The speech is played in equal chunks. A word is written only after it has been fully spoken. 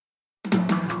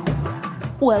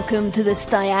Welcome to the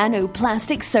Stiano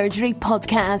Plastic Surgery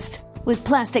Podcast with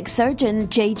plastic surgeon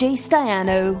JJ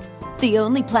Stiano, the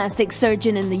only plastic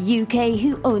surgeon in the UK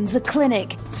who owns a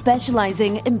clinic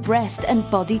specialising in breast and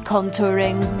body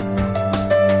contouring.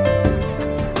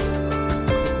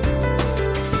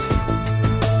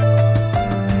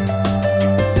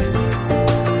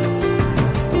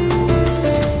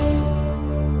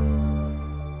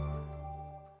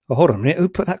 Oh, hold on a minute. Who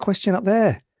put that question up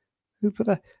there? Who put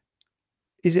that?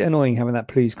 Is it annoying having that?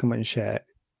 Please comment and share.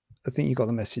 I think you got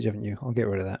the message, haven't you? I'll get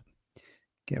rid of that.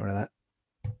 Get rid of that.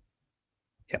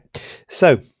 Yeah.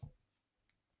 So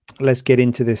let's get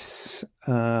into this.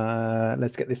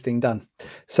 Let's get this thing done.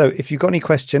 So if you've got any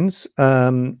questions,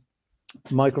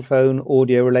 microphone,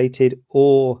 audio related,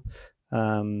 or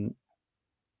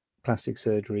plastic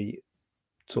surgery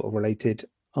sort of related,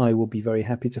 I will be very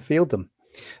happy to field them.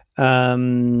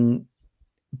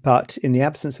 But in the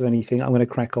absence of anything, I'm going to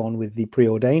crack on with the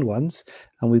preordained ones.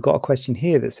 And we've got a question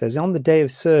here that says, on the day of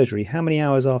surgery, how many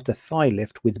hours after thigh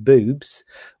lift with boobs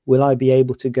will I be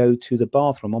able to go to the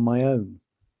bathroom on my own?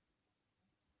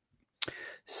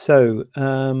 So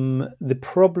the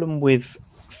problem with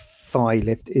thigh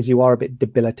lift is you are a bit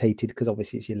debilitated because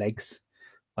obviously it's your legs,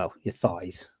 well, your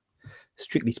thighs.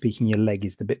 Strictly speaking, your leg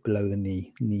is the bit below the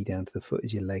knee down to the foot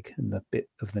is your leg, and the bit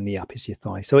of the knee up is your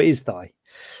thigh. So it is thigh.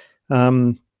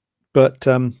 But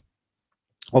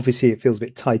obviously it feels a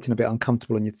bit tight and a bit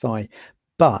uncomfortable on your thigh.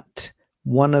 But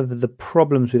one of the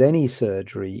problems with any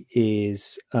surgery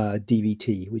is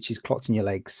DVT, which is clots in your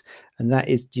legs, and that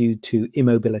is due to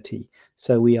immobility.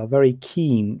 So we are very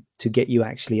keen to get you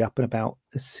actually up and about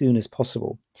as soon as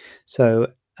possible. So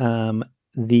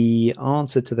the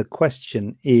answer to the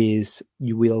question is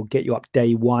you will get you up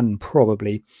day one,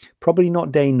 probably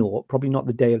not day naught, probably not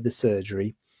the day of the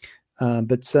surgery.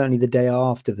 But certainly the day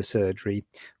after the surgery,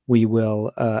 we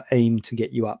will aim to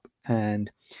get you up, and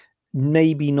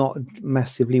maybe not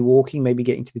massively walking, maybe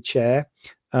getting to the chair,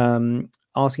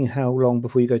 asking how long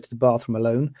before you go to the bathroom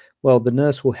alone. Well, the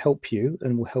nurse will help you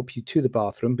and will help you to the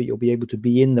bathroom, but you'll be able to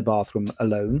be in the bathroom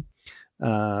alone,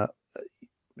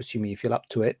 assuming you feel up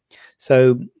to it.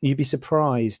 So you'd be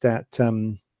surprised at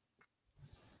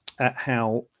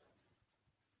how...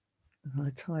 Oh,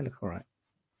 the tie look all right.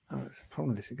 Oh, that's the problem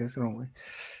with this. It goes the wrong way.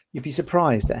 You'd be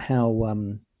surprised at how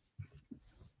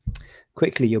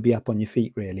quickly you'll be up on your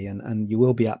feet, really, and you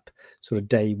will be up sort of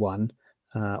day one,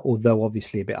 although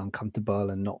obviously a bit uncomfortable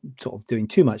and not sort of doing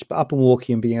too much, but up and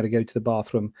walking and being able to go to the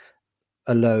bathroom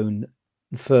alone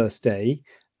the first day,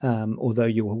 although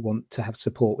you will want to have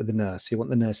support with the nurse. You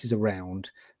want the nurses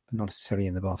around, but not necessarily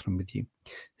in the bathroom with you.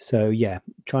 So, yeah,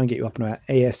 try and get you up and about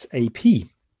ASAP.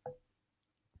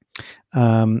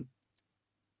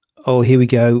 Oh, here we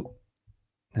go.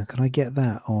 Now, can I get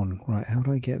that on? Right, how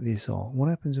do I get this on? What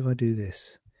happens if I do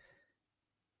this?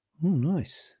 Oh,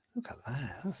 nice. Look at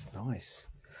that. That's nice.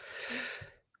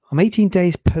 I'm 18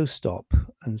 days post-op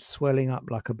and swelling up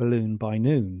like a balloon by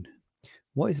noon.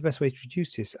 What is the best way to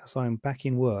reduce this as I am back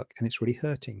in work and it's really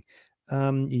hurting?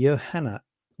 Johanna,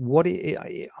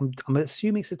 I'm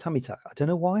assuming it's a tummy tuck. I don't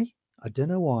know why.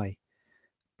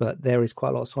 But there is quite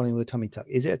a lot of swelling with a tummy tuck.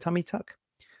 Is it a tummy tuck?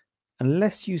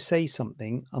 Unless you say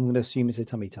something, I'm going to assume it's a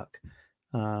tummy tuck.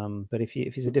 But if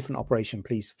it's a different operation,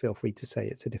 please feel free to say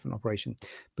it's a different operation.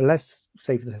 But let's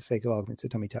say for the sake of argument, it's a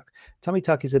tummy tuck. Tummy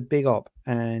tuck is a big op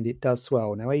and it does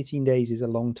swell. Now, 18 days is a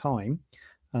long time,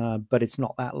 but it's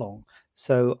not that long.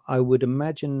 So I would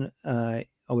imagine, I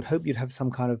would hope you'd have some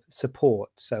kind of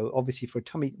support. So obviously for a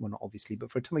tummy, well, not obviously,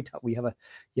 but for a tummy tuck,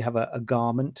 you have a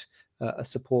garment, a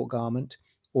support garment,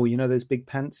 or, those big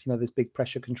pants, those big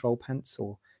pressure control pants,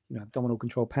 or, abdominal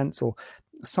control pants, or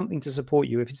something to support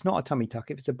you. If it's not a tummy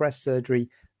tuck, if it's a breast surgery,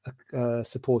 a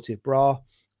supportive bra,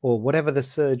 or whatever the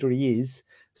surgery is,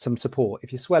 some support.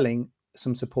 If you're swelling,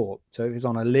 some support. So if it's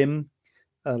on a limb,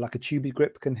 like a tuber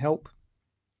grip can help.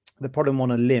 The problem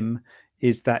on a limb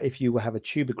is that if you have a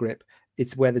tuber grip,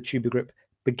 it's where the tuber grip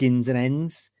begins and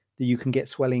ends, that you can get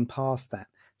swelling past that.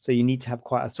 So you need to have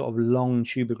quite a sort of long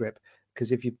tuber grip,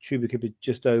 because if your tuber grip is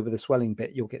just over the swelling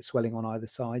bit, you'll get swelling on either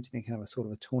side, and it can have a sort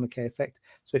of a tourniquet effect.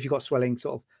 So if you've got swelling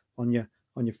sort of on your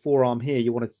forearm here,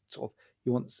 you want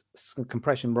some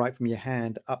compression right from your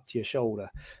hand up to your shoulder.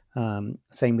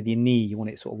 Same with your knee, you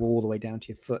want it sort of all the way down to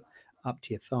your foot, up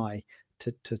to your thigh,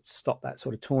 to stop that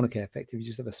sort of tourniquet effect if you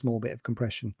just have a small bit of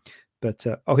compression. But,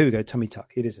 here we go, tummy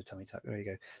tuck. It is a tummy tuck. There you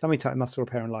go. Tummy tuck, muscle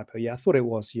repair and lipo. Yeah, I thought it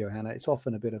was, Johanna. It's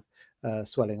often a bit of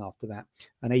swelling after that.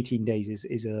 And 18 days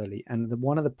is early. And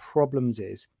one of the problems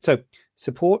is, so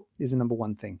support is the number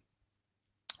one thing.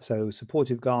 So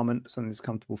supportive garment, something that's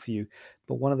comfortable for you.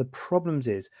 But one of the problems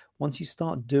is once you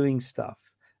start doing stuff,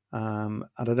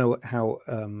 I don't know how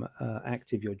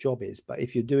active your job is, but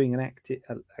if you're doing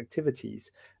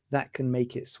activities, that can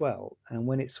make it swell. And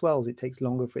when it swells, it takes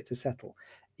longer for it to settle.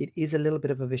 It is a little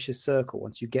bit of a vicious circle.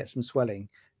 Once you get some swelling,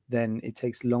 then it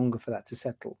takes longer for that to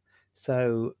settle.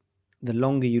 So the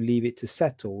longer you leave it to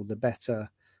settle, the better,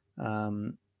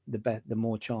 the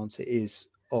more chance it is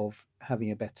of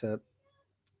having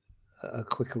a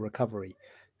quicker recovery.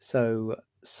 So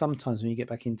sometimes when you get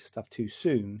back into stuff too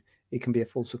soon, it can be a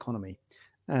false economy.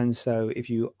 And so if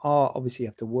you are obviously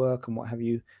have to work and what have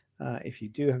you, if you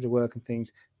do have to work and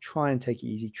things, try and take it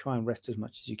easy, try and rest as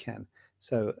much as you can.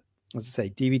 So as I say,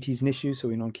 DVT is an issue, so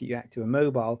we want to keep you active and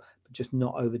mobile, but just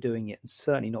not overdoing it and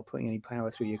certainly not putting any power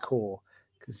through your core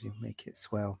because you'll make it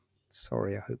swell.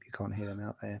 Sorry, I hope you can't hear them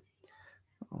out there.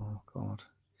 Oh God.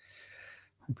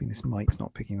 Hoping this mic's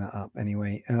not picking that up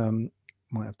anyway.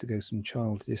 Might have to go some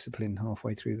child discipline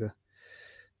halfway through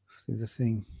the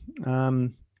thing.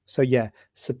 So yeah,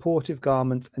 supportive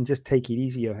garments and just take it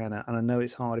easy, Johanna. And I know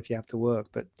it's hard if you have to work,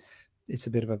 but it's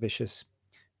a bit of a vicious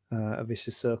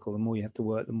circle. The more you have to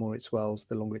work, the more it swells,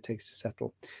 the longer it takes to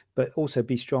settle. But also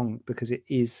be strong because it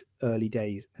is early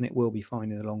days and it will be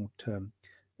fine in the long term.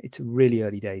 It's really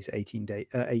early days, 18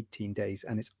 days,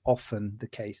 and it's often the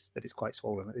case that it's quite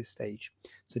swollen at this stage.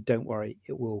 So don't worry,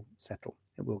 it will settle.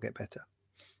 It will get better.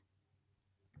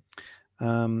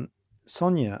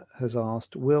 Sonia has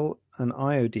asked, will an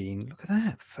iodine, look at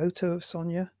that photo of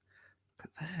Sonia.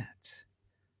 Look at that.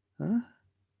 Huh?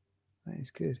 That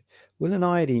is good. Will an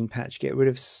iodine patch get rid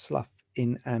of slough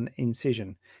in an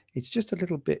incision? It's just a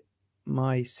little bit.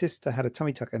 My sister had a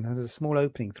tummy tuck and has a small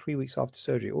opening 3 weeks after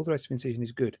surgery. All the rest of the incision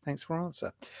is good. Thanks for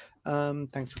answer.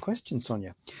 Thanks for question,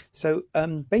 Sonia. So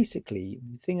basically,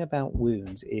 the thing about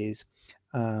wounds is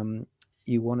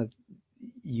you want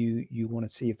to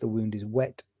see if the wound is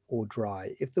wet or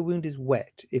dry. If the wound is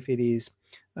wet, if it is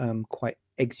quite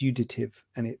exudative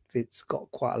and if it's got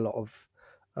quite a lot of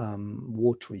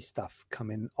watery stuff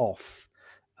coming off,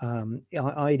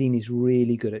 iodine is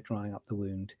really good at drying up the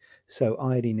wound. So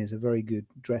iodine is a very good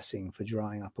dressing for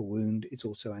drying up a wound. It's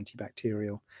also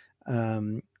antibacterial.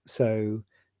 So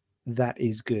that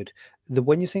is good.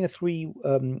 When you're saying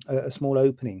a small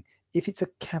opening, if it's a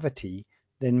cavity,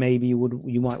 then maybe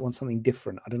you might want something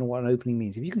different. I don't know what an opening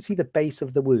means. If you can see the base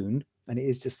of the wound and it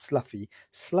is just sloughy,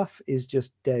 slough is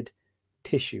just dead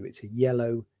tissue. It's a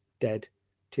yellow dead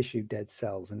tissue, dead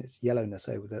cells, and it's yellowness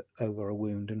over a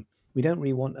wound. And we don't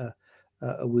really want a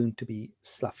wound to be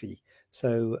sloughy.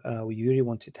 So we really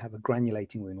want it to have a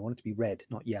granulating wound. We want it to be red,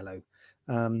 not yellow.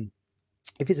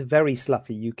 If it's very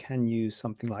sloughy, you can use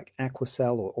something like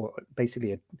Aquacel or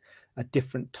basically a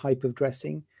different type of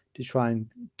dressing to try and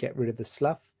get rid of the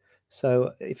slough.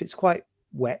 So if it's quite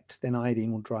wet, then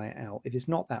iodine will dry it out. If it's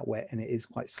not that wet and it is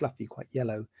quite sloughy, quite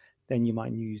yellow, then you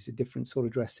might use a different sort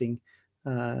of dressing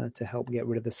to help get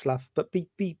rid of the slough. But be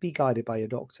guided by your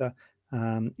doctor.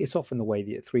 It's often the way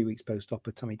that at 3 weeks post-op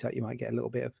a tummy tuck, you might get a little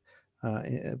bit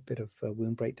of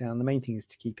wound breakdown. The main thing is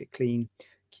to keep it clean,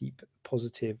 keep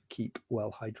positive, keep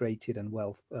well hydrated and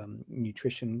well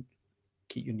nutrition,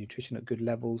 keep your nutrition at good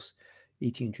levels,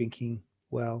 eating and drinking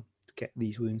well to get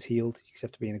these wounds healed. You just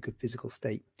have to be in a good physical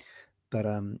state, but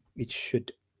it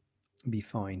should be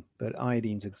fine. But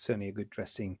iodine's certainly a good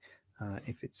dressing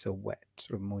if it's a wet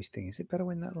sort of moist thing. Is it better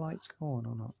when that light's go on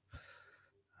or not?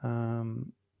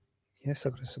 Yes,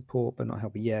 I've got a support but not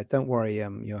helping. Yeah, don't worry,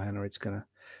 Johanna, it's gonna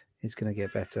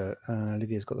get better.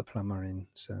 Olivia's got the plumber in,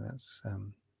 so that's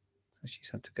so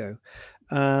she's had to go.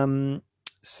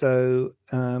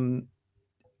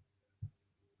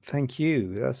 Thank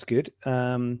you. That's good.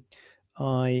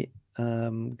 I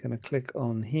am going to click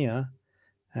on here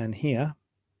and here.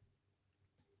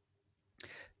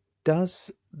 Does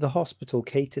the hospital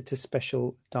cater to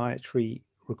special dietary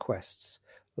requests?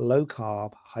 Low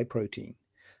carb, high protein.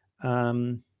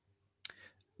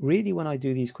 Really, when I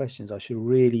do these questions, I should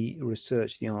really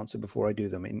research the answer before I do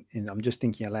them. I'm just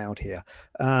thinking aloud here.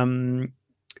 I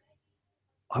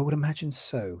would imagine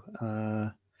so.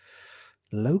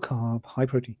 Low carb, high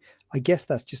protein. I guess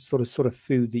that's just sort of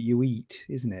food that you eat,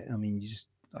 isn't it? I mean,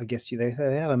 I guess they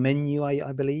have a menu,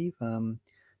 I believe, and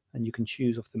you can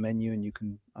choose off the menu,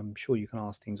 and I'm sure you can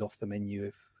ask things off the menu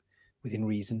if within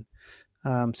reason.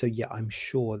 So yeah, I'm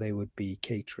sure they would be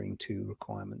catering to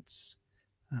requirements,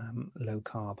 low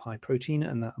carb, high protein,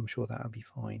 and that I'm sure that would be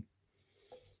fine.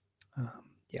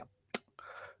 Yeah.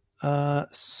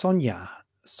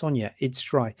 Sonia, it's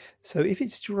dry. So if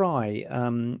it's dry,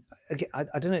 again,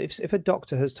 I don't know if a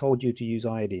doctor has told you to use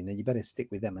iodine, then you better stick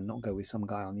with them and not go with some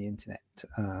guy on the internet.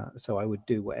 So I would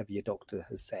do whatever your doctor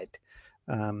has said.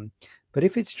 But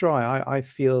if it's dry, I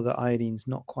feel that iodine's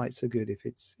not quite so good if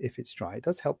it's dry. It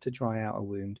does help to dry out a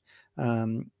wound.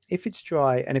 If it's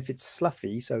dry and if it's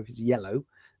sloughy, so if it's yellow,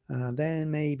 then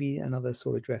maybe another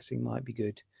sort of dressing might be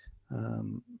good,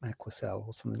 Aquacel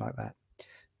or something like that.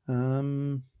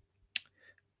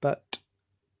 But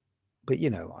you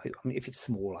know, I mean, if it's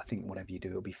small, I think whatever you do,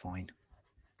 it'll be fine.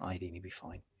 Iodine will be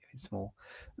fine if it's small.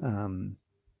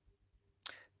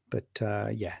 But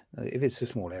yeah, if it's a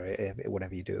small area,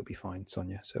 whatever you do, it'll be fine,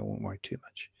 Sonia. So I won't worry too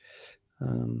much.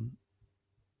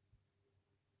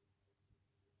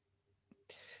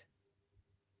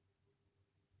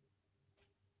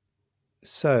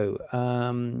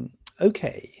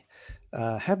 Okay.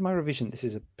 Had my revision, this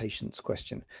is a patient's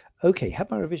question. Okay, had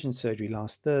my revision surgery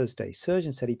last Thursday.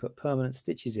 Surgeon said he put permanent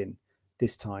stitches in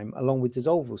this time, along with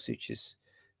dissolvable sutures.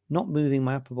 Not moving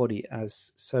my upper body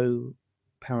as so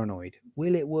paranoid.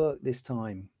 Will it work this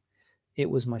time? It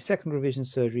was my second revision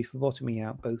surgery for bottoming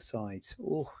out both sides.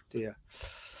 Oh dear.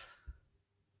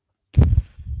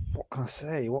 What can I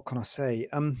say? What can I say?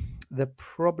 The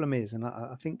problem is, and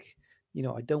I think, you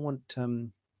know, I don't want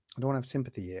to have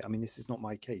sympathy here. I mean, this is not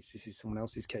my case. This is someone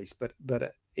else's case. But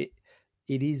it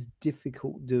is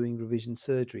difficult doing revision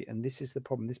surgery, and this is the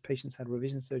problem. This patient's had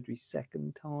revision surgery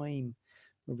second time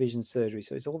revision surgery,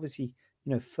 so it's obviously,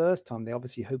 you know, first time they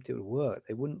obviously hoped it would work.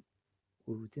 They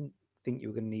didn't think you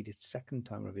were going to need a second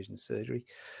time revision surgery,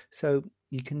 so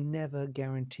you can never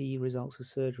guarantee results of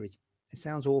surgery. It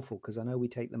sounds awful because I know we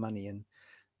take the money and,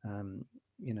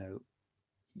 you know,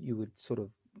 you would sort of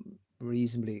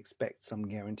reasonably expect some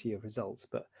guarantee of results,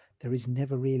 but there is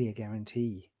never really a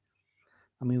guarantee.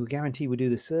 I mean, we guarantee we do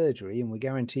the surgery and we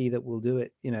guarantee that we'll do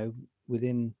it, you know,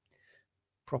 within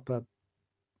proper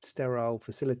sterile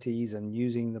facilities and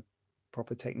using the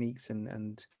proper techniques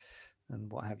and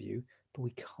what have you, but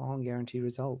we can't guarantee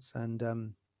results. And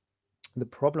the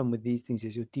problem with these things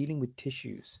is you're dealing with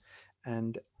tissues,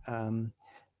 and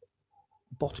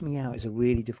bottoming out is a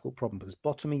really difficult problem, because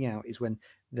bottoming out is when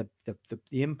the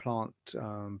implant,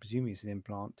 presumably it's an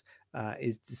implant,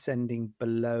 is descending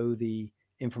below the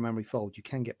inframammary fold. You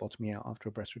can get bottoming out after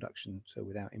a breast reduction, so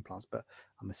without implants, but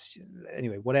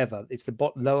anyway, whatever, it's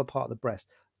the lower part of the breast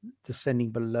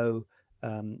descending below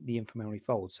the inframammary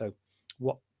fold. So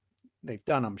what they've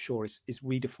done, I'm sure, is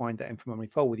redefined that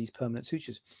inframammary fold with these permanent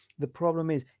sutures. The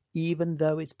problem is, even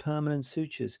though it's permanent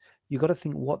sutures, you've got to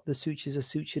think what the sutures are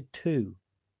sutured to,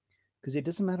 because it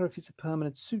doesn't matter if it's a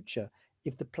permanent suture.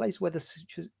 If the place where the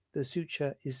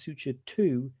suture is sutured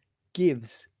to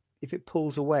gives, if it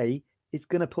pulls away, it's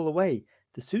going to pull away.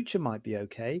 The suture might be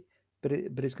okay, but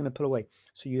it's going to pull away.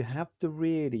 So you have to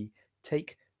really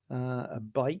take a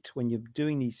bite when you're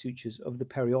doing these sutures of the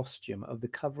periosteum, of the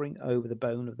covering over the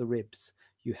bone of the ribs.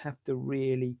 You have to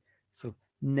really sort of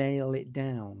nail it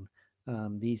down,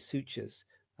 these sutures.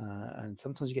 And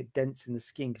sometimes you get dents in the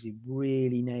skin because you've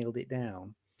really nailed it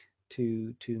down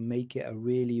to make it a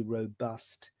really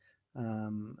robust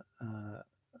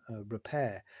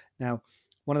repair. Now,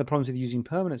 one of the problems with using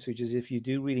permanent sutures is if you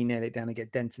do really nail it down and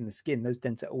get dents in the skin, those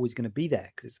dents are always going to be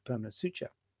there because it's a permanent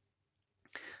suture.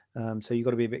 So you've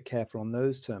got to be a bit careful on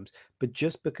those terms. But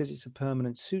just because it's a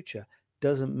permanent suture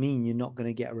doesn't mean you're not going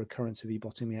to get a recurrence of you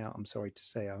bottoming out. I'm sorry to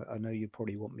say. I know you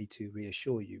probably want me to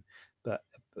reassure you, but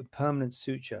a permanent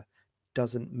suture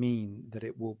doesn't mean that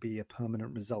it will be a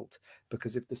permanent result,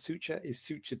 because if the suture is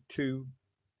sutured to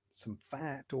some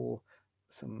fat or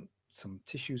some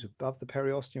tissues above the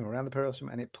periosteum, around the periosteum,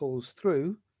 and it pulls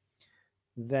through,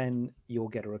 then you'll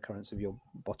get a recurrence of your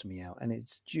bottoming out, and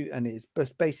it's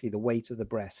basically the weight of the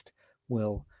breast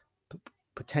will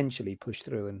potentially push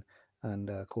through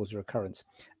and cause a recurrence.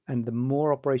 And the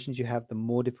more operations you have, the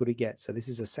more difficult it gets. So this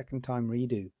is a second time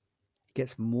redo. It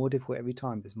gets more difficult every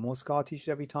time. There's more scar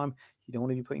tissue every time. You don't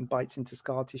want to be putting bites into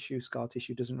scar tissue. Scar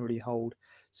tissue doesn't really hold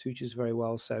sutures very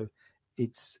well, so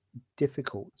it's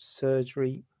difficult.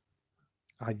 Surgery,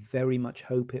 I very much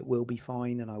hope it will be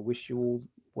fine, and I wish you all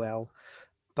well,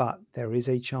 but there is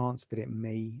a chance that it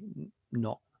may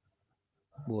not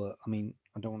work. I mean,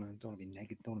 I don't want to be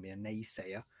negative, don't want to be a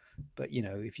naysayer, but you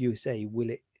know, if you say, will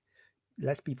it,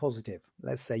 let's be positive.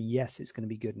 Let's say, yes, it's going to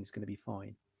be good and it's going to be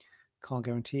fine. Can't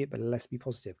guarantee it, but let's be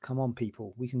positive. Come on,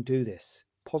 people, we can do this.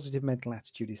 Positive mental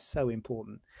attitude is so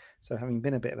important. So having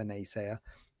been a bit of a naysayer,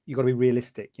 you've got to be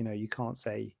realistic. You know, you can't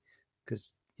say,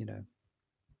 because, you know,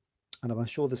 and I'm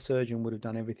sure the surgeon would have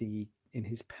done everything in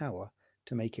his power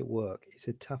to make it work. It's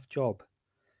a tough job.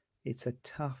 It's a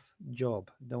tough job.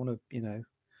 Don't want to, you know,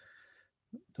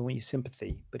 don't want your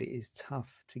sympathy, but it is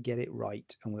tough to get it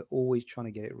right. And we're always trying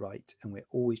to get it right. And we're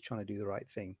always trying to do the right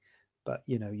thing. But,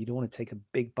 you don't want to take a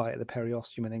big bite of the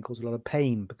periosteum and then cause a lot of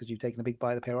pain because you've taken a big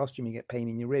bite of the periosteum, you get pain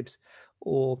in your ribs.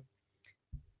 Or,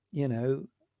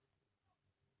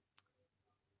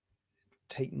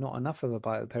 take not enough of a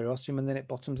bite of the periosteum and then it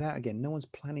bottoms out again. No one's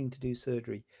planning to do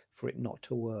surgery for it not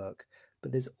to work,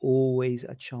 but there's always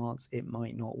a chance it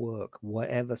might not work,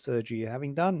 whatever surgery you're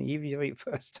having done, even if it's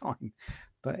the first time.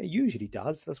 But it usually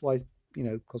does. That's why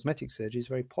cosmetic surgery is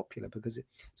very popular, because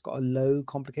it's got a low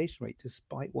complication rate,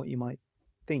 despite what you might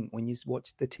think when you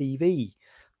watch the TV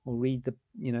or read the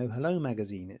Hello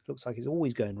magazine. It looks like it's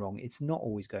always going wrong. It's not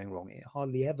always going wrong. It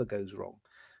hardly ever goes wrong,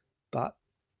 but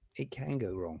it can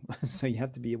go wrong. So you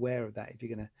have to be aware of that if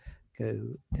you're going to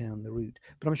go down the route.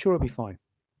 But I'm sure it'll be fine.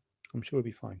 I'm sure it'll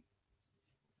be fine.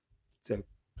 So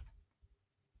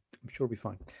I'm sure it'll be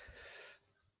fine.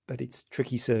 But it's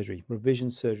tricky surgery.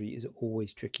 Revision surgery is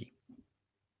always tricky.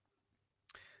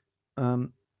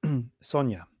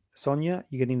 Sonia,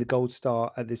 you're getting the gold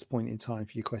star at this point in time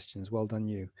for your questions. Well done,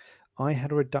 you. I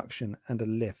had a reduction and a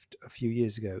lift a few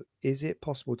years ago. Is it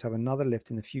possible to have another lift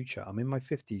in the future? I'm in my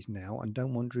 50s now and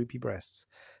don't want droopy breasts.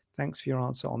 Thanks for your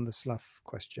answer on the slough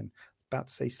question. About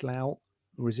to say slough,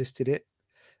 resisted it.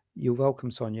 You're welcome,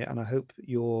 Sonia, and I hope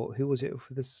who was it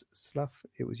for this slough?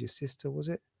 It was your sister, was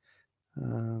it?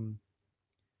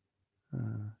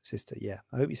 Sister, yeah.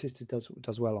 I hope your sister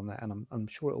does well on that, and I'm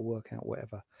sure it'll work out,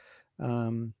 whatever.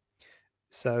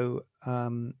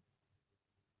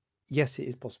 Yes, it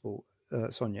is possible,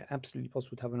 Sonia, absolutely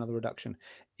possible to have another reduction.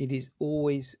 It is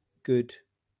always good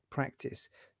practice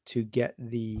to get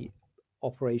the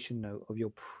operation note of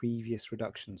your previous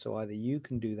reduction. So either you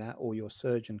can do that or your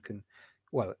surgeon can.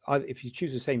 Well, if you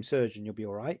choose the same surgeon, you'll be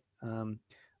all right.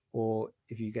 Or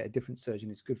if you get a different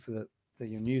surgeon, it's good for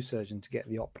your new surgeon to get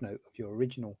the op note of your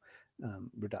original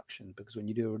reduction, because when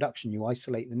you do a reduction, you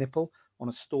isolate the nipple on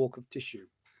a stalk of tissue.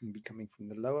 It can be coming from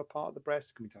the lower part of the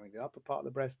breast, it can be coming from the upper part of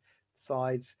the breast,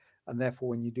 sides, and therefore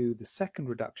when you do the second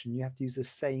reduction, you have to use the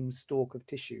same stalk of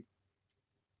tissue.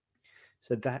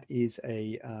 So that is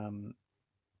an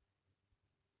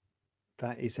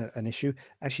issue.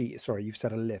 Actually, sorry, you've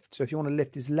said a lift. So if you want a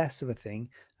lift, is less of a thing,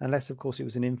 unless of course it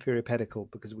was an inferior pedicle,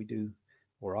 because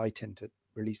I tend to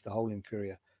release the whole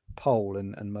inferior pole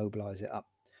and mobilize it up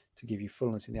to give you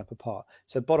fullness in the upper part.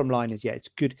 So bottom line is, yeah, it's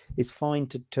good. It's fine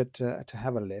to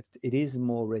have a lift. It is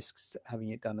more risks having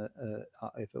it done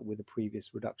with a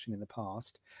previous reduction in the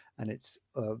past, and it's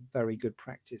a very good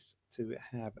practice to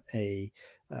have a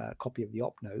copy of the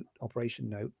operation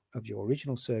note of your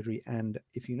original surgery. And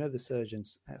if you know the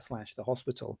surgeons / the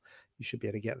hospital, you should be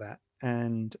able to get that.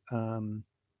 And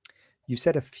you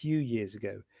said a few years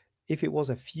ago. If it was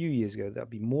a few years ago, that'd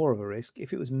be more of a risk.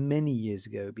 If it was many years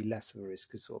ago, it'd be less of a risk,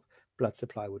 because sort of blood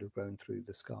supply would have grown through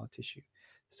the scar tissue.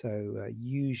 So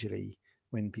usually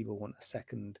when people want a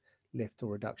second lift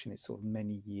or reduction, it's sort of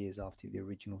many years after the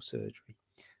original surgery.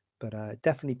 But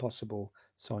definitely possible,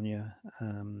 Sonia,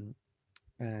 and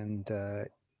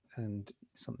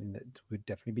something that would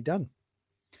definitely be done.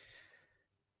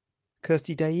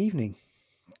 Kirsty Day Evening.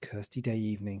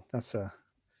 That's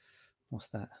what's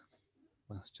that?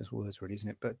 Well, it's just words, really, isn't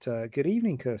it? But good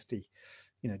evening, Kirsty.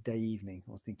 Day evening.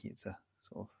 I was thinking it's a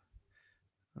sort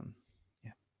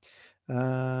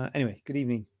of anyway, good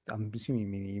evening. I'm assuming you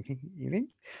mean evening.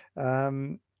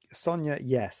 Sonia,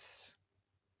 yes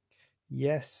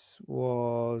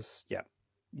was, yeah,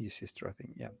 your sister, I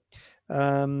think. Yeah.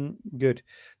 Good.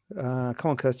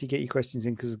 Come on, Kirsty, get your questions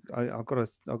in, because I've got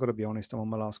to be honest. I'm on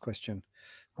my last question.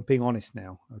 I'm being honest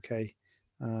now. Okay.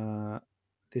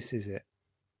 This is it.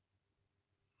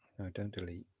 No, don't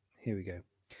delete. Here we go.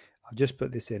 I've just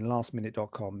put this in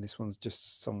lastminute.com. This one's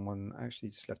just someone actually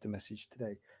just left a message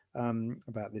today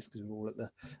about this, because we're all at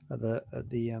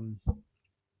the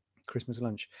Christmas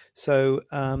lunch. So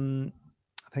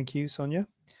thank you, Sonia.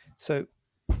 So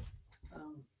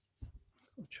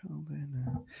child there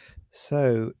now.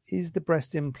 So is the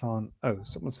breast implant? Oh,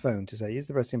 someone's phoned to say, is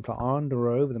the breast implant under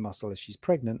or over the muscle as she's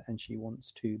pregnant and she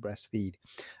wants to breastfeed?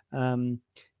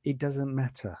 It doesn't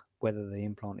matter whether the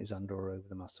implant is under or over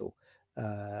the muscle.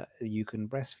 You can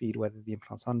breastfeed whether the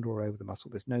implant's under or over the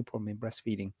muscle. There's no problem in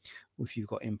breastfeeding if you've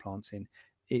got implants in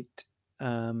it.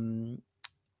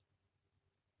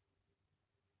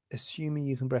 Assuming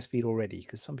you can breastfeed already,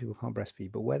 because some people can't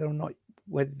breastfeed, but whether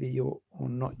you're or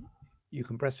not you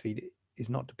can breastfeed is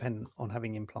not dependent on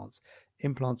having implants.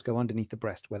 Implants go underneath the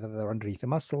breast, whether they're underneath the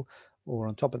muscle or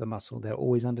on top of the muscle, they're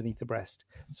always underneath the breast.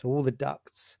 So all the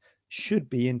ducts should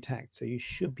be intact. So you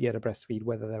should be able to breastfeed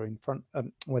whether they're in front,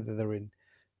 in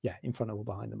front or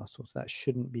behind the muscle. So that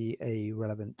shouldn't be a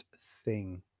relevant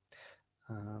thing.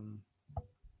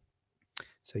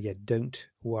 So yeah, don't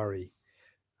worry.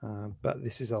 But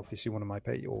this is obviously one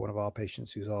of our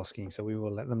patients who's asking, so we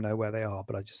will let them know where they are.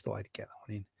 But I just thought I'd get that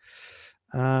one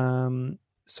in.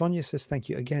 Sonia says, "Thank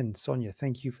you again, Sonia.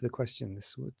 Thank you for the question.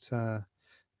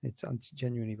 I'm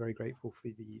genuinely very grateful for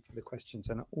the questions,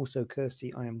 and also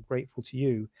Kirsty, I am grateful to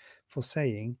you for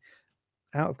saying,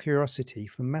 out of curiosity,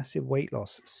 for massive weight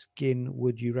loss skin,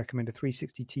 would you recommend a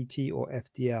 360 TT or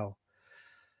FDL?"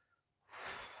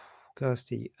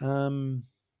 Kirsty,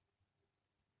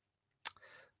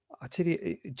 I tell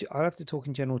you, I have to talk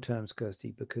in general terms,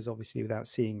 Kirsty, because obviously without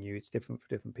seeing you, it's different for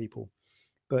different people.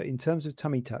 But in terms of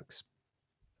tummy tucks,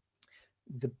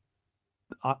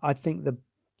 I think the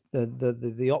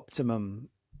optimum.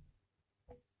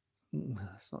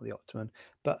 It's not the optimum,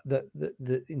 but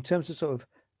the in terms of sort of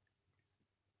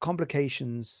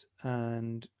complications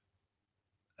and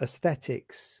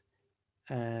aesthetics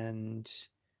and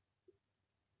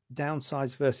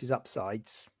downsides versus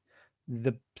upsides,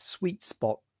 the sweet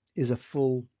spot is a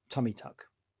full tummy tuck.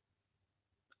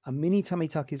 A mini tummy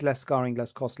tuck is less scarring,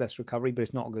 less cost, less recovery, but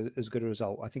it's not as good a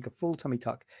result. I think a full tummy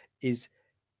tuck is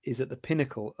at the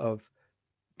pinnacle of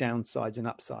downsides and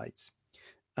upsides.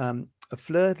 A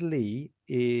fleur-de-lis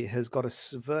has got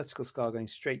a vertical scar going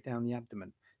straight down the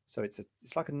abdomen, so it's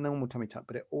like a normal tummy tuck,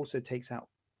 but it also takes out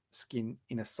skin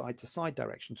in a side-to-side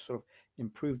direction to sort of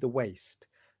improve the waist.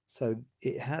 So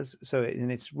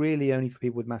and it's really only for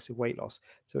people with massive weight loss.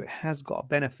 So it has got a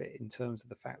benefit in terms of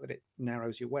the fact that it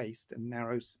narrows your waist and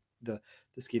narrows the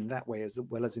skin that way, as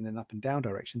well as in an up and down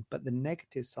direction. But the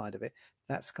negative side of it,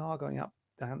 that scar going up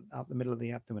the middle of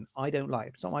the abdomen, I don't like.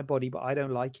 It's not my body, but I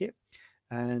don't like it.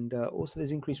 And also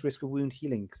there's increased risk of wound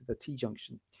healing because of the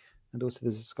T-junction. And also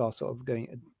there's a scar sort of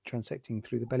transecting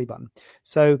through the belly button.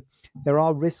 So there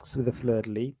are risks with the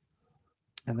fleur-de-lis.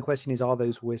 And the question is, are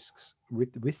those risks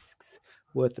worth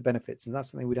the benefits? And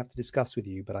that's something we'd have to discuss with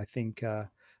you. But I think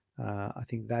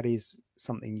that is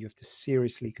something you have to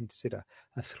seriously consider.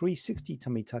 A 360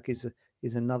 tummy tuck is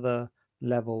another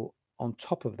level on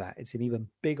top of that. It's an even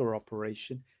bigger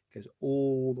operation. It goes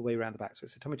all the way around the back. So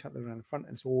it's a tummy tuck around the front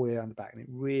and it's all the way around the back. And it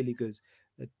really goes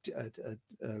at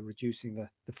reducing the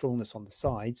fullness on the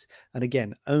sides. And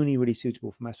again, only really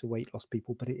suitable for massive weight loss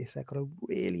people, but it's got a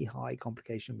really high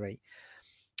complication rate.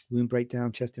 Wound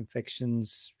breakdown, chest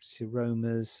infections,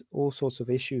 seromas, all sorts of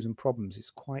issues and problems.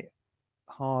 It's quite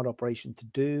a hard operation to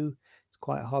do. It's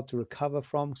quite hard to recover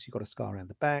from because you've got a scar around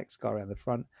the back, scar around the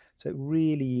front. So it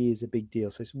really is a big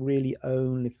deal. So it's really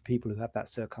only for people who have that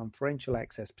circumferential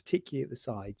access, particularly at the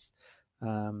sides.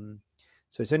 So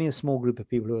it's only a small group of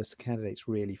people who are candidates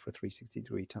really for a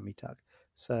 360-degree tummy tuck.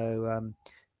 So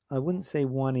I wouldn't say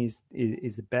one is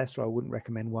the best, or I wouldn't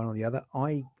recommend one or the other.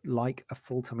 I like a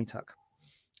full tummy tuck.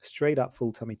 Straight up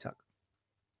full tummy tuck.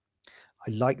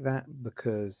 I like that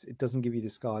because it doesn't give you the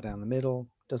scar down the middle,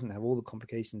 doesn't have all the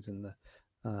complications and the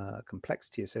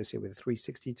complexity associated with a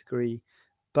 360 degree.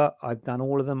 But I've done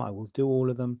all of them. I will do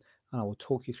all of them. And I will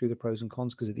talk you through the pros and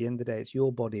cons, because at the end of the day, it's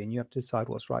your body and you have to decide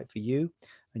what's right for you.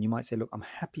 And you might say, look, I'm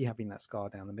happy having that scar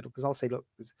down the middle, because I'll say, look,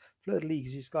 fleur-de-lis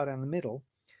gives you scar down the middle.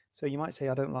 So you might say,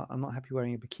 I'm not happy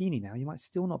wearing a bikini now. You might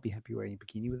still not be happy wearing a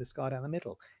bikini with a scar down the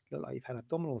middle. You look like you've had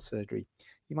abdominal surgery.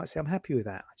 You might say, I'm happy with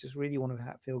that. I just really want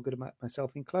to feel good about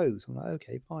myself in clothes. I'm like,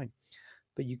 okay, fine.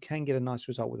 But you can get a nice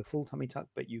result with a full tummy tuck,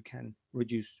 but you can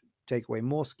take away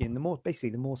more skin. The more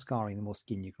scarring, the more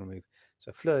skin you can remove.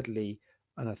 So fleur-de-lis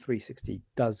and a 360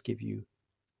 does give you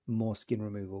more skin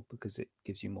removal because it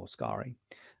gives you more scarring,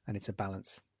 and it's a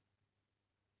balance.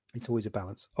 It's always a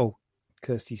balance. Oh,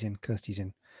 Kirsty's in.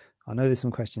 I know there's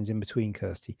some questions in between,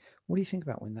 Kirsty. What do you think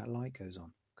about when that light goes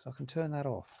on? Because I can turn that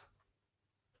off.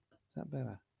 Is that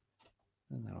better?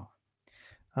 Turn that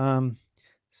off.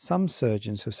 Some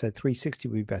surgeons have said 360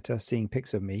 would be better, seeing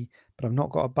pics of me, but I've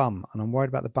not got a bum and I'm worried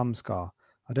about the bum scar.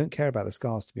 I don't care about the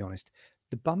scars, to be honest.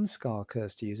 The bum scar,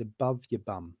 Kirsty, is above your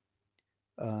bum.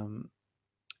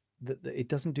 It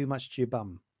doesn't do much to your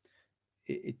bum.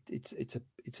 It's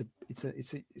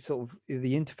sort of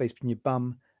the interface between your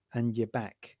bum and your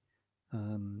back.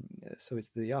 So it's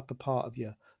the upper part of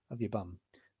your bum.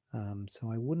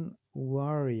 So I wouldn't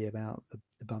worry about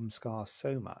the bum scar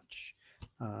so much.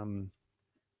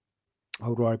 I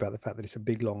would worry about the fact that it's a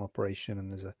big, long operation and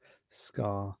there's a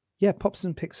scar. Yeah, pop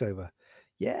some pics over.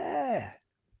 Yeah,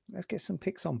 let's get some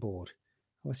pics on board.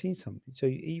 I've seen some. So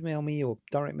you email me or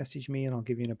direct message me and I'll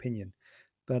give you an opinion.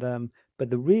 But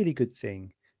the really good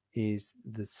thing is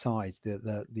the sides.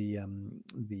 The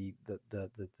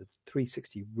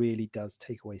 360 really does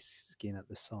take away skin at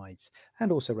the sides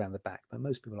and also around the back. But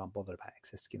most people aren't bothered about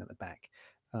excess skin at the back.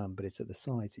 But it's at the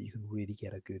sides that you can really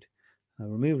get a good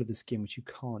removal of the skin, which you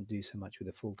can't do so much with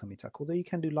a full tummy tuck, although you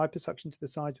can do liposuction to the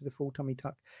sides with a full tummy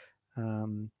tuck.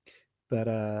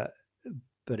 But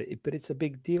it's a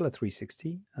big deal at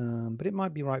 360. But it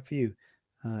might be right for you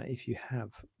if you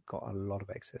have got a lot of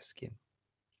excess skin.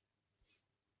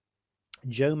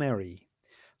 Joe Merry.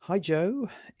 Hi, Joe.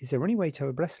 Is there any way to have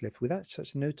a breast lift without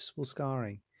such noticeable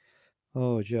scarring?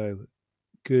 Oh, Joe.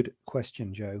 Good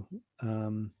question, Joe.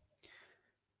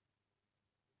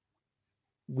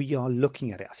 We are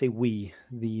looking at it. I say we,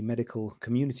 the medical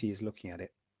community is looking at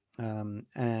it.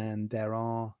 And there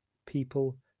are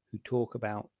people who talk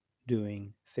about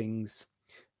doing things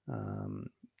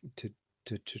to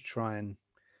try and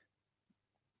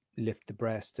lift the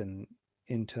breast and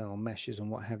internal meshes and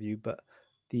what have you. But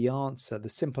the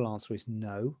simple answer is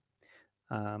no.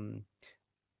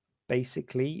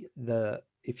 Basically,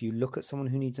 if you look at someone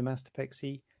who needs a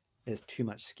mastopexy, there's too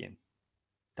much skin.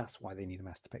 That's why they need a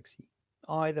mastopexy.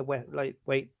 Either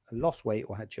lost weight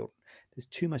or had children. There's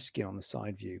too much skin on the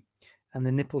side view, and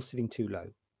the nipple's sitting too low.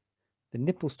 The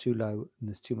nipple's too low, and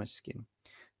there's too much skin.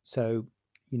 So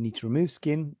you need to remove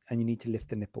skin, and you need to lift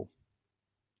the nipple.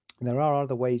 And there are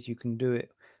other ways you can do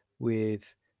it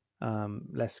with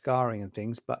less scarring and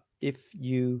things, but if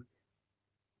you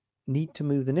need to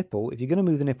move the nipple, if you're going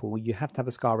to move the nipple, you have to have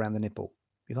a scar around the nipple.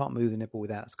 You can't move the nipple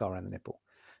without a scar around the nipple.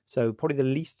 So probably the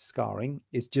least scarring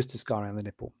is just a scar around the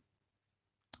nipple.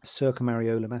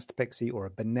 Circumareolar mastopexy, or a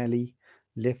Benelli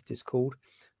lift is called,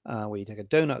 where you take a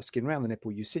donut of skin around the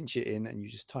nipple, you cinch it in, and you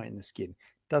just tighten the skin.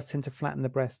 It does tend to flatten the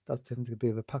breast, does tend to be a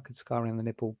bit of a puckered scar around the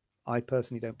nipple. I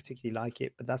personally don't particularly like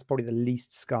it, but that's probably the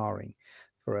least scarring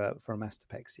for a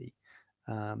mastopexy.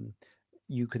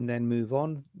 You can then move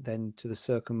on then to the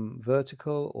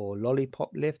circumvertical or lollipop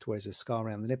lift, where there's a scar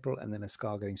around the nipple and then a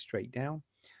scar going straight down.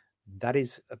 That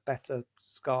is a better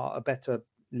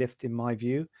lift in my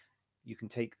view. You can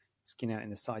take skin out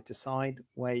in a side to side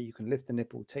way. You can lift the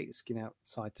nipple, take the skin out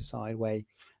side to side way,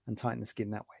 and tighten the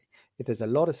skin that way. If there's a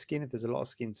lot of skin,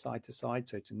 side to side,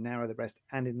 so to narrow the breast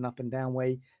and in an up and down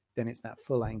way, then it's that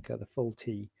full anchor, the full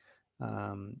T,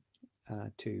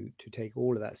 to take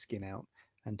all of that skin out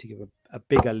and to give a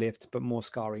bigger lift, but more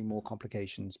scarring, more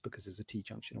complications because there's a T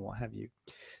junction and what have you.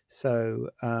 So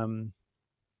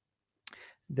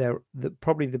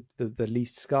probably the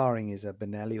least scarring is a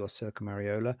Benelli or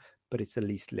circumareolar, but it's the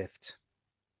least lift.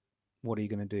 What are you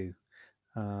going to do?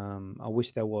 I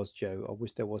wish there was, Joe. I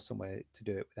wish there was somewhere to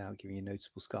do it without giving you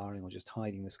noticeable scarring or just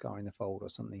hiding the scar in the fold or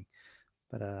something.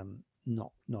 But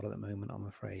not at the moment, I'm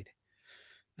afraid.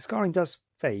 The scarring does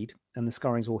fade, and the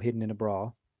scarring's all hidden in a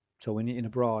bra. So when you're in a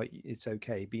bra, it's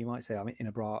okay. But you might say, I'm in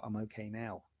a bra, I'm okay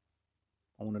now.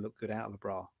 I want to look good out of a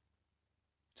bra.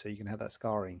 So you can have that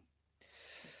scarring.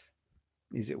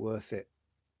 Is it worth it?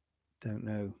 Don't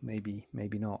know. Maybe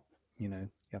not. You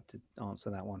have to answer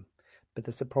that one. But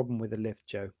there's a problem with the lift,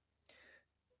 Joe.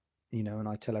 And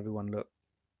I tell everyone, look,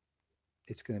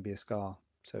 it's going to be a scar.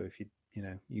 So if you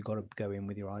got to go in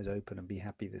with your eyes open and be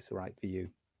happy that's right for you.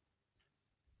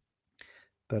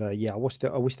 But yeah, I wish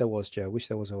there was, Joe. I wish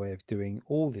there was a way of doing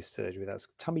all this surgery without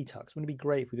tummy tucks. Wouldn't it be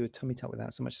great if we do a tummy tuck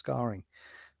without so much scarring?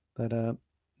 But at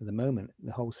the moment,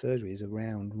 the whole surgery is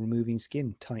around removing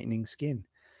skin, tightening skin,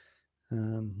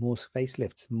 more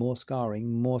facelifts, more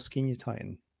scarring, more skin you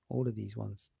tighten. All of these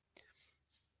ones.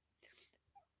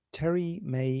 Terry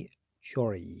May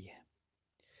Jory.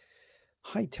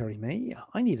 Hi, Terry May.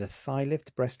 I need a thigh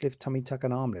lift, breast lift, tummy tuck,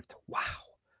 and arm lift. Wow.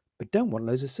 But don't want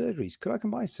loads of surgeries. Could I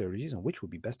combine surgeries, and which would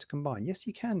be best to combine? Yes,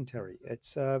 you can, Terry.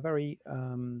 It's very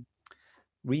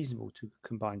reasonable to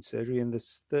combine surgery, and the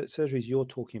surgeries you're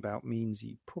talking about means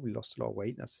you probably lost a lot of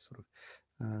weight. That's sort of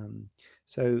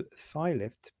so thigh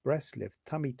lift, breast lift,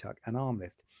 tummy tuck, and arm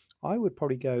lift. I would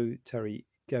probably go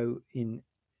in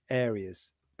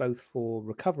areas both for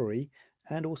recovery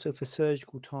and also for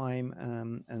surgical time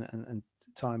and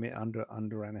time it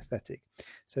under anesthetic.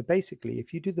 So basically,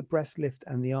 if you do the breast lift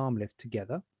and the arm lift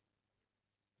together,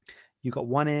 you've got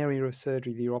one area of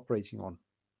surgery that you're operating on.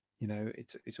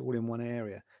 It's all in one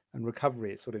area, and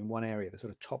recovery it's sort of in one area, the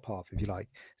sort of top half, if you like.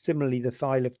 Similarly, the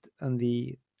thigh lift and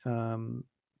the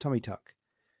tummy tuck,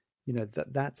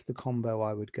 that's the combo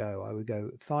I would go. I would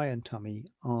go thigh and tummy,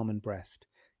 arm and breast.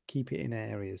 Keep it in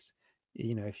areas.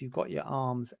 If you've got your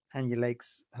arms and your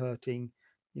legs hurting,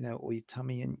 or your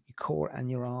tummy and your core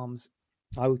and your arms,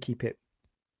 I would keep it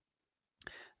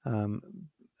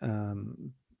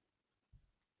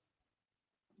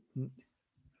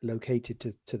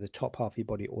located to the top half of your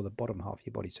body or the bottom half of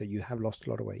your body. So you have lost a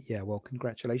lot of weight. Yeah, well,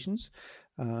 congratulations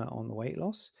on the weight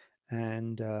loss.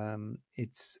 And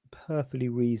it's perfectly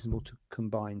reasonable to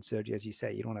combine surgery. As you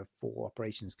say, you don't have 4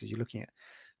 operations because you're looking at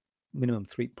minimum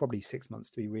 3, probably 6 months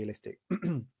to be realistic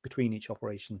between each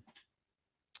operation.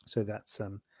 So that's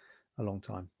a long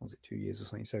time. Was it 2 years or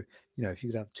something? So, if you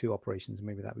could have 2 operations,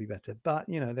 maybe that'd be better. But,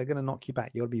 they're going to knock you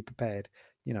back. You'll be prepared.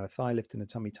 A thigh lift and a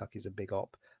tummy tuck is a big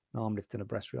op. An arm lift and a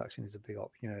breast reduction is a big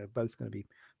op. Both going to be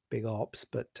big ops,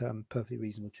 but perfectly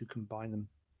reasonable to combine them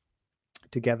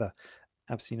together.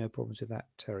 Absolutely no problems with that,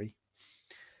 Terry.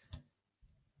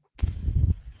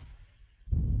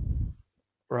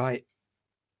 Right.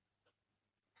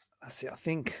 That's it. I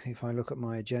think if I look at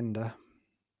my agenda,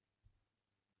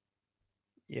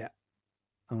 yeah.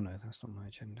 Oh no, that's not my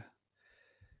agenda.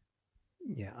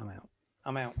 Yeah, I'm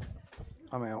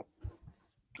out.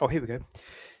 Oh, here we go.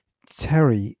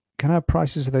 Terry, can I have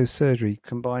prices of those surgery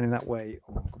combined in that way?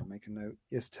 Oh, I've got to make a note.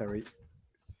 Yes, Terry.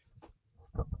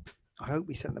 I hope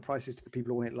we sent the prices to the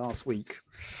people who won it last week.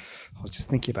 I was just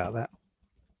thinking about that.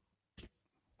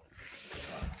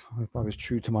 I hope I was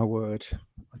true to my word.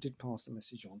 I did pass the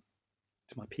message on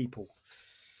to my people.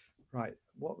 Right.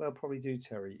 What they'll probably do,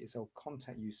 Terry, is they'll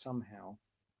contact you somehow,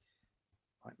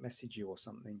 like message you or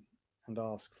something, and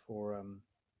ask for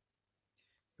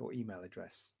your email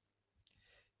address.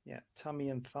 Yeah, tummy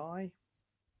and thigh,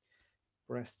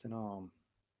 breast and arm.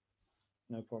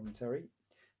 No problem, Terry.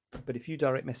 But if you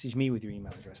direct message me with your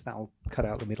email address, that'll cut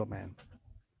out the middleman.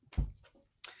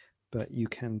 But you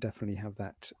can definitely have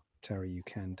that, Terry. You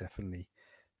can definitely.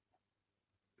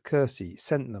 Kirsty,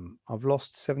 sent them. I've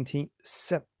lost 17.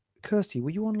 Kirsty, were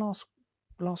you on last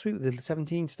week with the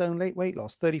 17 stone late weight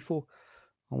loss? 34.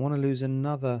 I want to lose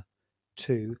another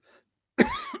 2.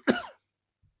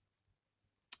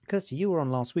 Kirsty, you were on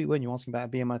last week, weren't you, asking about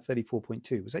a BMI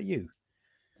 34.2? Was that you?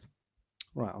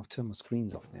 Right, I'll turn my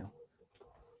screens off now.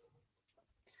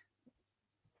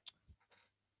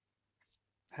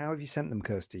 How have you sent them,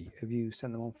 Kirsty? Have you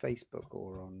sent them on Facebook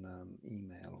or on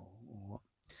email or what?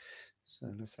 So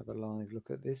let's have a live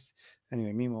look at this.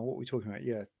 Anyway, meanwhile, what are we talking about?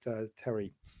 Yeah,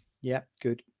 Terry. Yeah,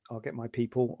 good. I'll get my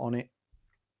people on it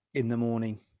in the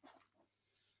morning.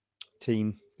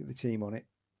 Get the team on it.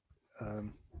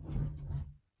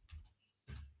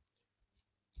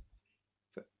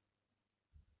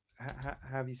 How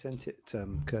have you sent it,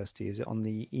 Kirsty? Is it on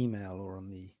the email or on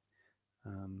the...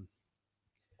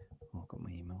 I've got my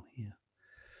email here.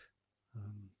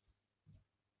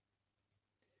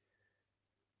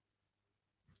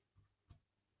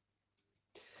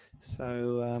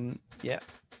 So, yeah,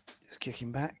 just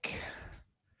kicking back.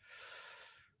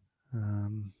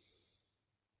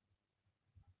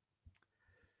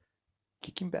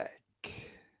 Kicking back.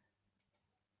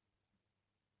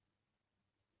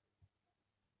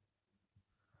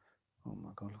 Oh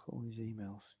my God, look at all these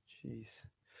emails. Jeez.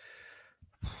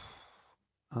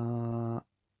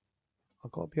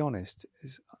 I've got to be honest,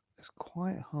 it's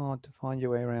quite hard to find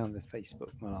your way around the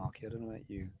Facebook malarkey. I don't know about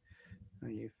you. How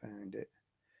you found it.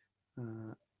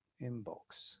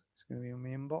 Inbox. It's going to be on my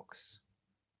inbox.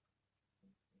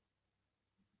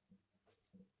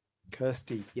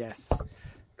 Kirsty, yes.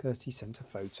 Kirsty sent a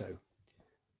photo.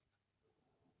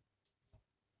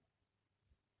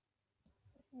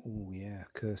 Oh, yeah,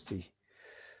 Kirsty.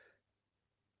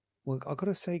 Well, I've got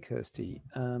to say, Kirsty,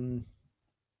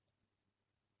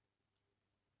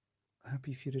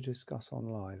 happy for you to discuss on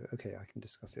live. Okay, I can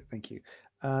discuss it. Thank you.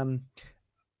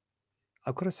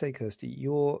 I've got to say, Kirsty,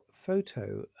 your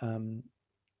photo, I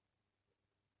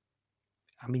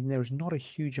mean, there's not a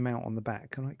huge amount on the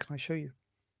back. Can I show you?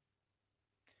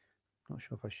 Not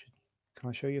sure if I should. Can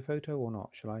I show you a photo or not?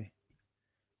 Shall I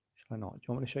not? Do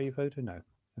you want me to show you a photo? No.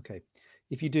 Okay.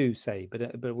 If you do, say,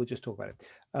 but we'll just talk about it.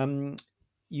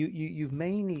 You've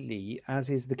mainly, as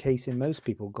is the case in most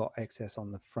people, got excess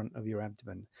on the front of your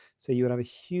abdomen. So you would have a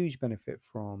huge benefit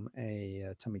from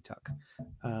a tummy tuck.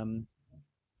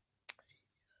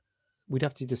 We'd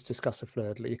have to just discuss it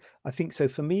fluidly. I think so.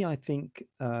 For me, I think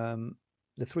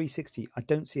the 360. I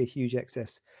don't see a huge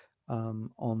excess on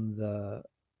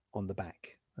the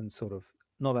back, and sort of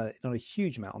not a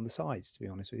huge amount on the sides. To be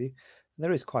honest with you,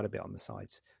 there is quite a bit on the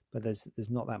sides, but there's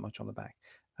not that much on the back.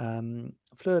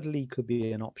 Fleur-de-lis could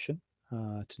be an option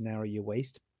to narrow your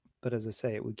waist, but as I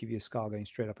say, it would give you a scar going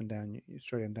straight up and down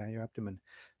your abdomen.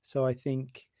 So I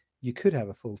think you could have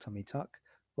a full tummy tuck,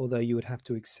 although you would have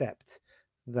to accept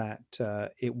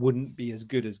that it wouldn't be as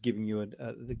good as giving you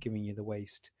the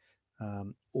waist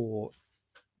or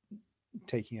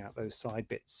taking out those side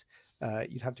bits.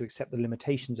 You'd have to accept the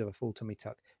limitations of a full tummy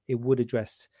tuck. It would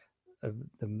address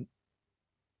the.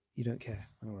 You don't care.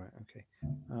 All right. Okay.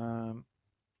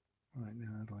 Right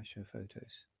now, how do I show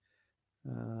photos?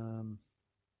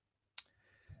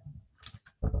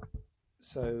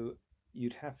 So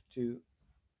you'd have to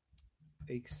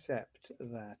accept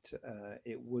that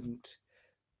it wouldn't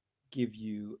give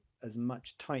you as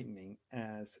much tightening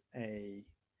as a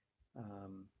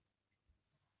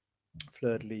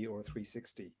fleur-de-lis or a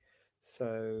 360.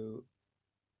 So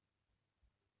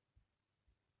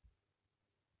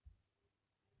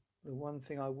the one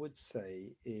thing I would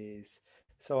say is,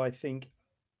 so I think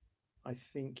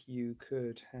you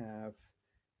could have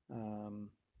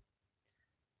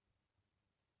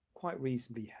quite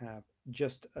reasonably have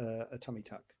just a tummy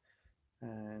tuck.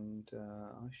 And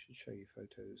I should show you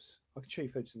photos. I can show you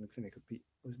photos in the clinic of people.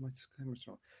 My camera's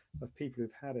not, of people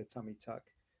who've had a tummy tuck,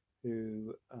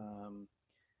 who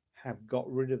have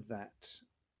got rid of that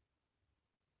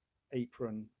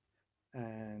apron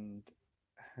and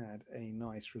had a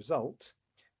nice result,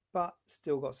 but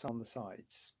still got some on the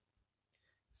sides.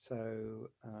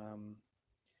 So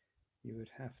you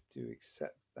would have to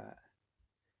accept that,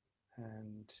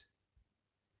 and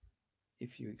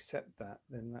if you accept that,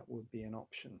 then that would be an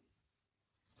option.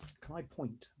 Can I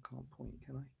point? I can't point,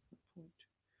 can I? Point.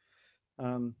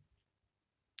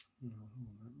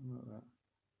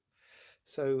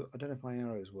 So I don't know if my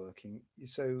arrow is working.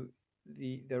 So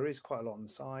there is quite a lot on the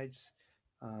sides.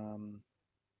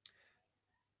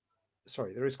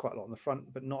 Sorry, there is quite a lot on the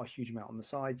front, but not a huge amount on the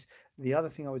sides. The other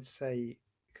thing I would say,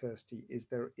 Kirsty, is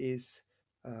there is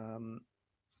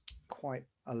quite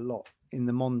a lot in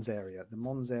the Mons area. The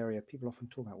Mons area, people often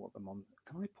talk about what the Mons.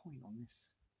 Can I point on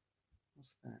this?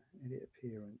 What's that? Edit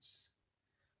appearance.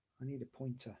 I need a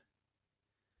pointer.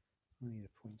 Not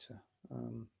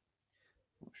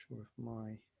sure if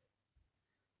my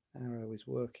arrow is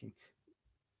working.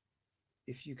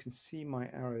 If you can see my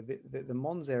arrow, the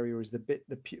Mons area is the bit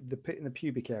in the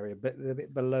pubic area, but the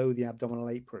bit below the abdominal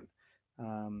apron.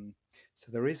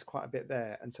 So there is quite a bit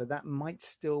there, and so that might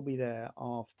still be there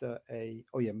after a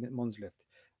Mons lift.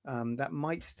 That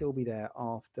might still be there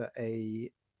after a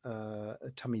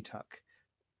tummy tuck.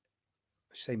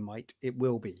 Say might, it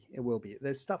will be.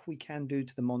 There's stuff we can do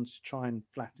to the Mons to try and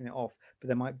flatten it off, but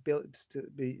there might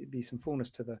be some fullness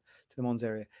to the Mons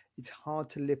area. It's hard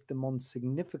to lift the Mons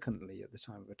significantly at the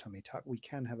time of a tummy tuck. We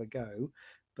can have a go,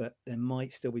 but there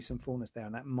might still be some fullness there,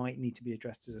 and that might need to be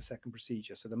addressed as a second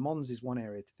procedure. So the Mons is one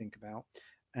area to think about,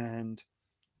 and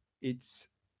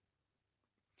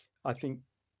I think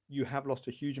you have lost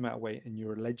a huge amount of weight, and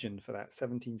you're a legend for that.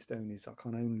 17 stone is, I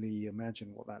can only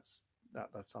imagine what that's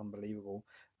unbelievable.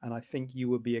 And I think you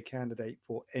would be a candidate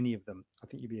for any of them. I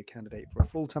think you'd be a candidate for a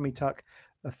full tummy tuck,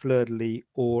 a fleur-de-lis,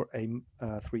 or a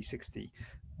 360.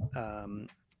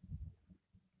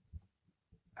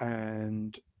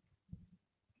 And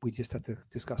we just have to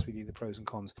discuss with you the pros and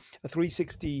cons. A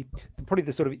 360, probably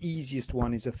the sort of easiest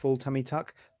one, is a full tummy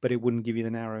tuck, but it wouldn't give you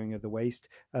the narrowing of the waist.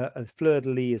 A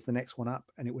fleur-de-lis is the next one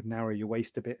up, and it would narrow your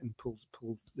waist a bit and pull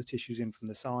the tissues in from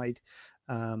the side.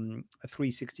 A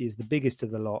 360 is the biggest of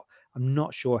the lot. I'm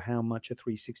not sure how much a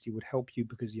 360 would help you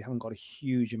because you haven't got a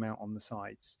huge amount on the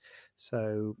sides.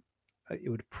 So it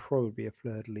would probably be a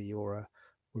fleur-de-lis or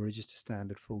just a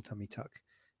standard full tummy tuck.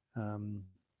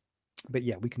 But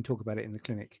yeah, we can talk about it in the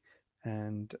clinic.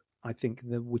 And I think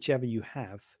that whichever you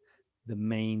have, the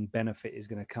main benefit is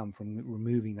going to come from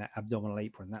removing that abdominal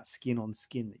apron, that skin on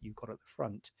skin that you've got at the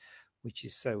front, which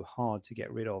is so hard to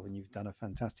get rid of. And you've done a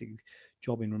fantastic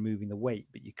job in removing the weight,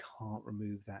 but you can't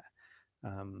remove that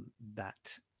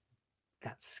that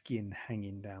skin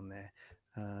hanging down there.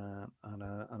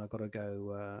 And I've got to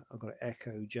go. I've got to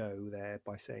echo Joe there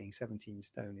by saying 17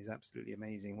 stone is absolutely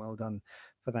amazing. Well done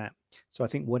for that. So I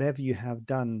think whatever you have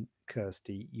done,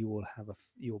 Kirsty, you'll have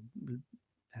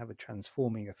a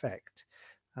transforming effect,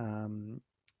 and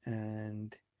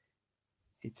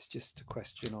it's just a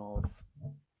question of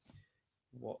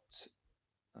what.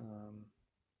 Let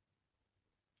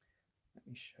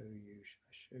me show you. Should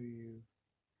I show you?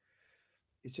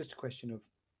 It's just a question of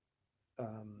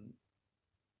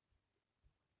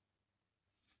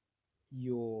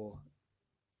your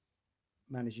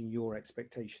managing your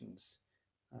expectations.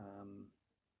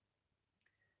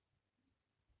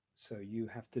 So you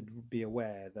have to be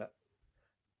aware that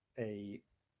a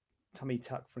tummy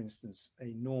tuck, for instance,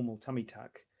 a normal tummy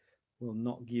tuck will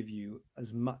not give you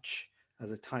as much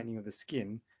as a tightening of the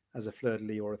skin as a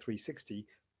fleur-de-lis or a 360,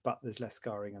 but there's less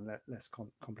scarring and less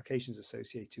complications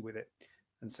associated with it.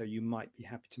 And so you might be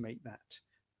happy to make that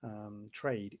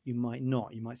trade. You might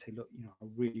not. You might say, look, I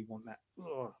really want that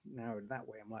narrowed that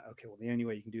way. I'm like, okay, well, the only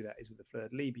way you can do that is with the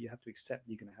fleur-de-lis, but you have to accept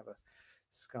you're going to have a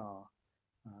scar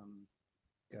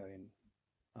going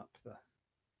up the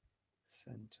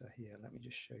center here. Let me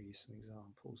just show you some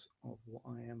examples of what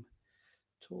I am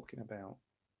talking about.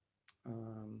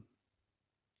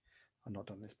 I've not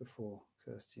done this before,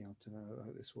 Kirsty. I don't know. I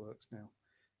hope this works now.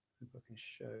 If I can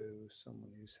show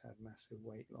someone who's had massive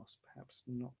weight loss, perhaps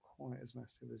not quite as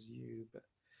massive as you, but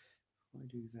if I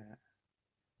do that,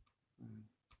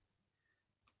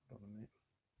 hold on a minute.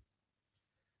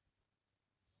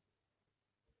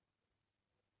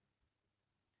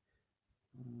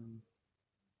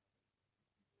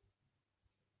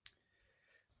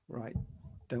 Right,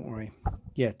 don't worry.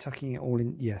 Yeah, tucking it all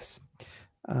in. Yes.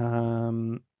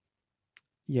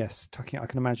 Yes, tucking it. I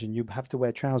can imagine you have to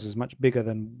wear trousers much bigger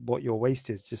than what your waist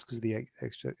is just because of the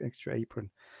extra apron.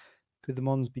 Could the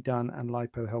Mons be done and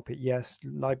lipo help it? Yes,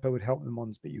 lipo would help the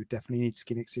Mons, but you definitely need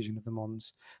skin excision of the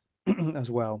Mons as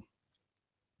well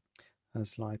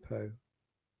as lipo.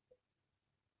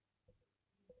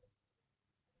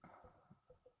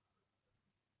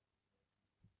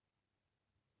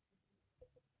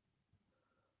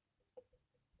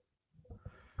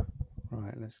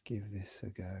 Right, let's give this a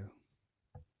go.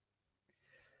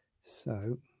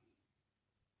 So,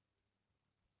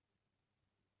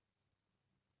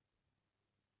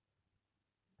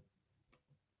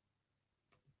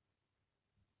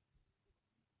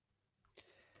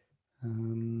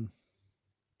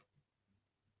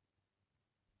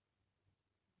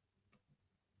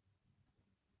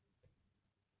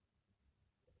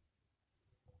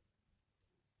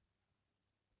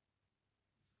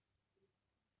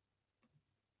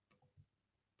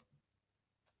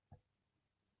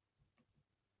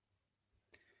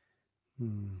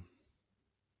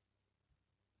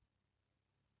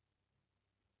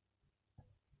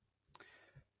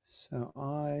 so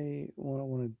what I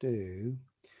want to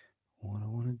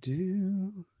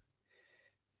do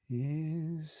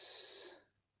is,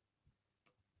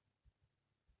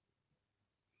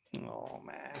 oh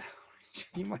man,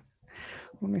 I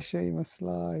want to show you my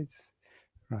slides.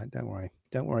 Right, don't worry,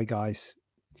 guys.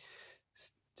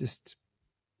 Just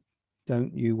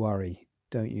don't you worry.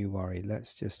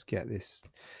 Let's just get this.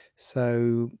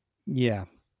 So yeah,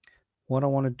 what I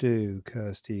want to do,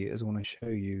 Kirsty, is I want to show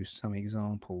you some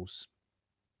examples,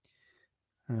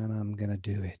 and I'm gonna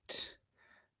do it.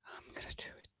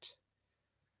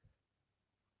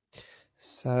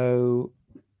 So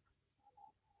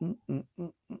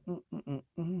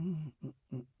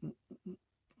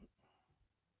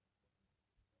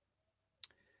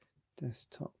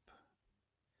desktop,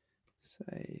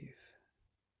 save.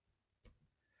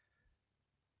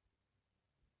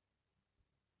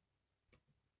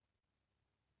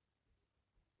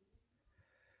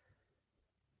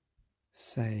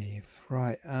 Save.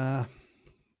 Right.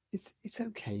 It's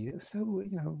okay. So,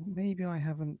 maybe I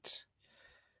haven't,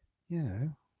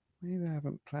 maybe I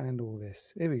haven't planned all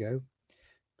this. Here we go.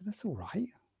 But that's all right.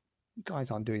 You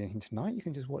guys aren't doing anything tonight. You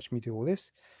can just watch me do all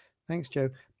this. Thanks,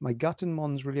 Joe. My gut and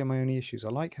Mons really are my only issues. I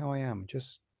like how I am,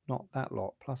 just not that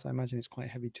lot. Plus, I imagine it's quite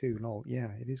heavy too. Lol.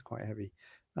 Yeah, it is quite heavy.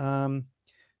 Right.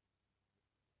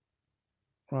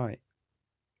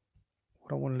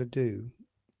 What I wanted to do.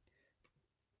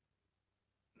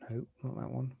 No, not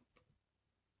that one.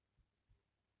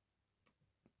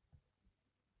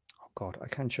 Oh, God, I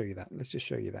can show you that. Let's just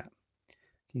show you that.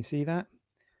 Can you see that?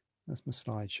 That's my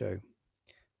slideshow.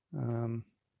 So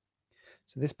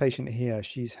this patient here,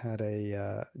 she's had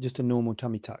just a normal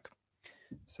tummy tuck.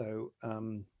 So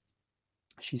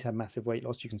she's had massive weight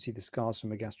loss. You can see the scars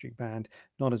from a gastric band,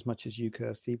 not as much as you,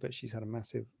 Kirsty, but she's had a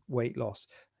massive weight loss,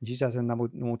 and she's had a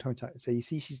normal tummy tuck. So you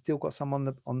see, she's still got some on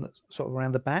the sort of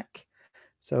around the back.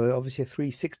 So obviously a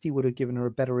 360 would have given her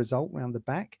a better result around the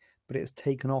back, but it's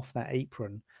taken off that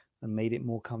apron and made it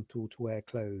more comfortable to wear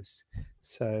clothes.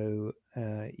 So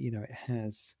it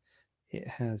has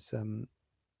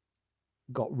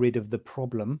got rid of the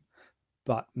problem,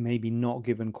 but maybe not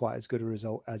given quite as good a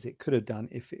result as it could have done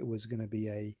if it was going to be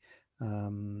a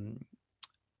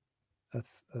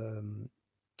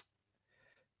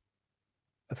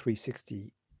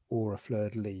 360 or a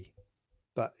fleur-de-lis,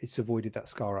 but it's avoided that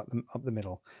scar up the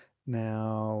middle.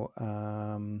 Now,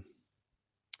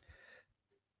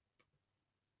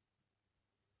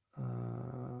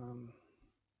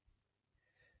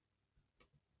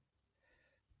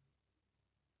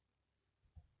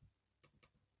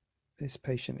 this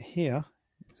patient here,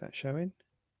 is that showing?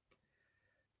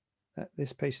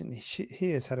 This patient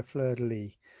here has had a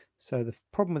fleur-de-lis. So the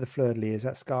problem with the fleur-de-lis is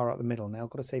that scar up the middle. Now I've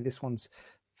got to say this one's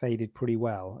faded pretty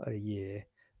well at a year.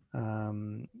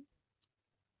 But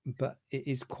it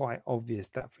is quite obvious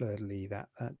that fleur-de-lis,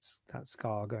 that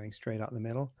scar going straight up the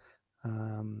middle.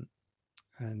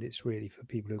 And it's really for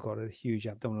people who've got a huge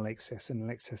abdominal excess and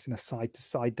an excess in a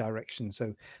side-to-side direction.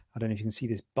 So I don't know if you can see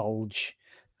this bulge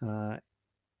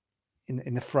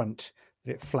in the front,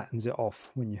 but it flattens it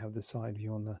off when you have the side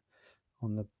view on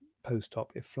on the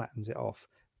post-op, it flattens it off,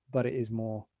 but it is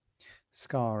more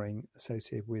scarring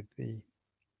associated with the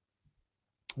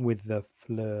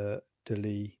fleur de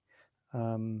lis.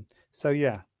 So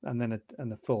yeah, and then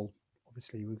a full,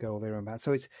 obviously we go all there and back.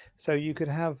 So you could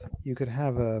have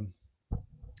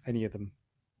any of them,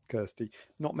 Kirsty.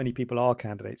 Not many people are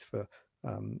candidates for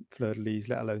fleur de lis,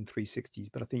 let alone 360s,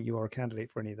 but I think you are a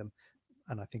candidate for any of them.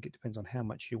 And I think it depends on how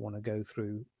much you want to go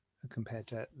through compared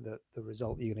to the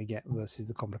result you're going to get versus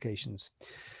the complications.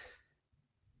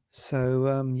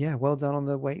 So yeah, well done on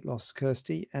the weight loss,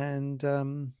 Kirsty, and I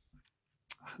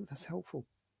hope that's helpful.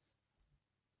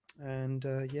 And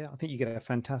yeah, I think you get a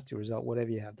fantastic result, whatever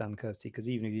you have done, Kirsty, because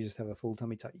even if you just have a full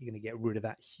tummy tuck, you're going to get rid of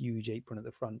that huge apron at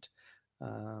the front.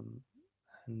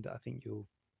 And I think your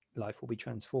life will be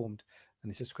transformed. And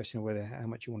it's just a question of how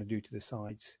much you want to do to the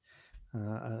sides.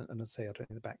 And I'd say I don't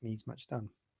think the back needs much done.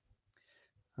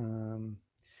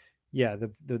 Yeah,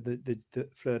 the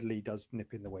fleur de lis does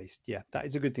nip in the waist. Yeah, that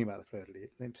is a good thing about the fleur de lis.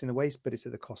 It nips in the waist, but it's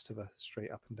at the cost of a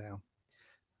straight up and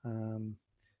down.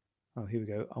 Oh, here we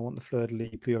go. I want the fleur de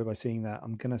lis purely by seeing that.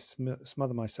 I'm going to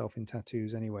smother myself in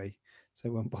tattoos anyway, so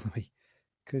it won't bother me.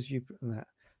 Because you put that.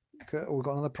 Oh, we've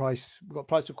got another price. We've got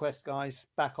price request, guys.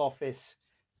 Back office.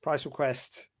 Price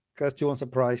request. Kirsty wants a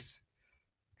price.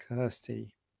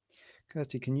 Kirsty,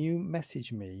 can you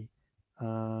message me?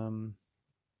 And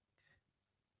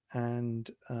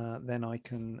then I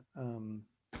can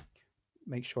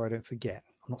make sure I don't forget.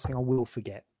 I'm not saying I will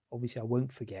forget. Obviously, I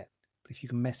won't forget. But if you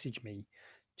can message me,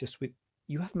 just with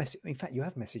you have in fact, you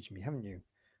have messaged me, haven't you?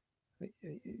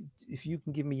 If you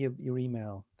can give me your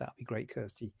email, that'd be great,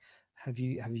 Kirsty. Have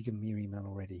you given me your email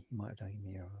already? You might have done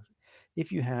me.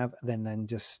 If you have, then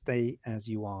just stay as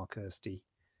you are, Kirsty.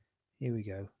 Here we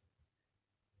go.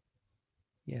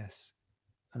 Yes.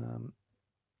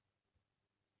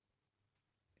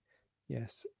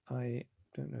 Yes, I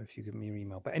don't know if you give me your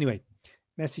email, but anyway,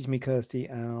 message me, Kirsty,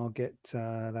 and I'll get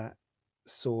that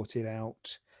sorted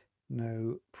out.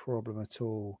 No problem at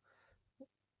all.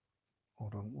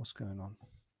 Hold on, what's going on?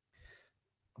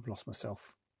 I've lost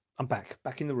myself. I'm back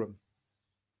in the room.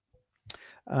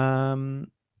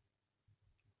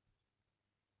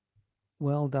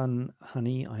 Well done,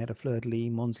 honey. I had a fleur de lis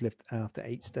Mons Lift after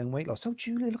 8 stone weight loss. Oh,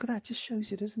 Julia, look at that. Just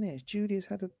shows you, doesn't it? Julia's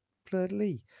had a fleur de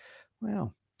lis.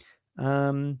 Wow.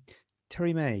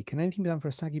 Terry May, can anything be done for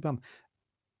a saggy bum?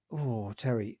 Oh,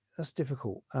 Terry, that's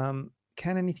difficult. Can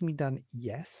anything be done?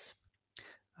 Yes.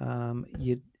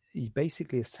 You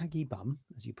basically, a saggy bum,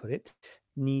 as you put it,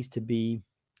 needs to be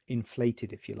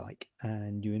inflated, if you like,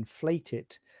 and you inflate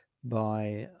it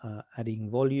by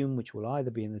adding volume, which will either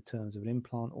be in the terms of an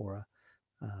implant or a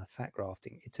fat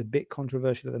grafting. It's a bit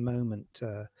controversial at the moment,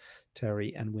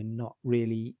 Terry, and we're not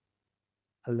really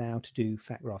allowed to do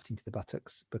fat grafting to the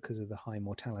buttocks because of the high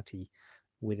mortality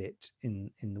with it in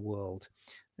the world.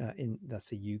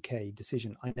 That's a UK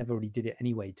decision. I never really did it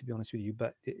anyway, to be honest with you,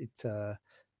 but it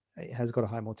has got a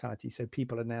high mortality. So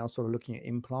people are now sort of looking at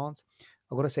implants.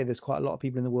 I've got to say there's quite a lot of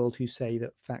people in the world who say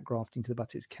that fat grafting to the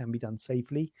buttocks can be done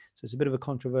safely. So it's a bit of a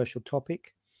controversial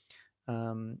topic.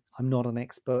 I'm not an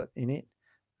expert in it.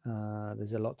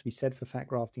 There's a lot to be said for fat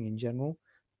grafting in general,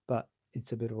 but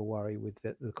it's a bit of a worry with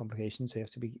the complications. So you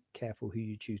have to be careful who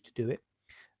you choose to do it.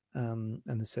 And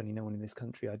there's certainly no one in this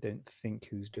country, I don't think,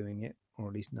 who's doing it, or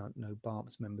at least no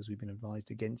BARPS members. We've been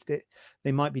advised against it.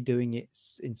 They might be doing it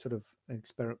in sort of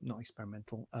not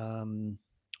experimental.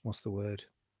 What's the word?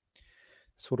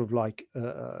 Sort of like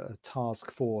a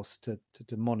task force to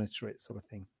monitor it, sort of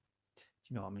thing. Do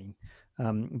you know what I mean?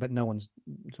 But no one's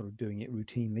sort of doing it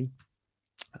routinely.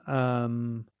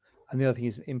 And the other thing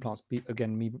is implants.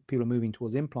 Again, people are moving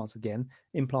towards implants again.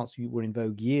 Implants were in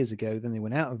vogue years ago, then they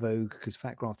went out of vogue because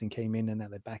fat grafting came in, and now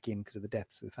they're back in because of the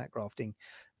deaths of fat grafting.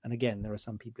 And again, there are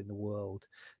some people in the world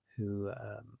who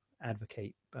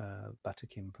advocate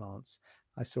buttock implants.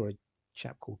 I saw a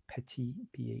chap called Petit,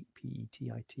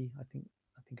 P-E-T-I-T, I think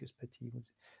it was Petit,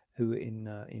 who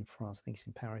in France, I think it's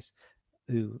in Paris,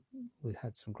 who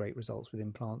had some great results with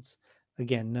implants.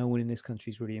 Again, no one in this country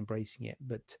is really embracing it,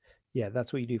 but yeah,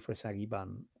 that's what you do for a saggy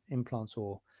bun. Implants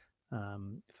or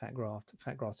fat graft.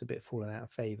 Fat graft's a bit fallen out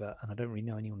of favour, and I don't really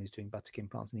know anyone who's doing buttock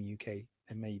implants in the UK.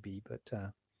 It may be, but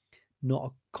not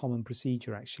a common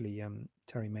procedure actually.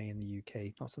 Terry May in the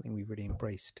UK, not something we've really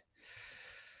embraced.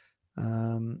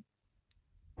 I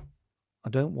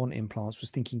don't want implants. Was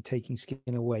thinking taking skin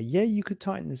away. Yeah, you could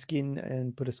tighten the skin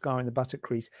and put a scar in the buttock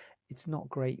crease. It's not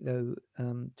great though,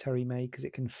 Terry May, because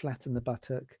it can flatten the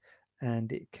buttock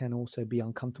and it can also be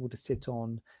uncomfortable to sit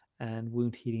on and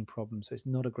wound healing problems. So it's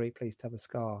not a great place to have a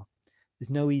scar.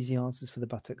 There's no easy answers for the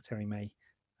buttock, Terry May.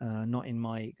 Not in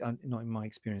my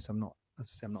experience. I'm not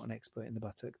as I say, I'm not an expert in the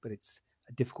buttock, but it's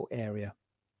a difficult area.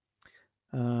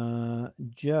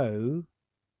 Joe,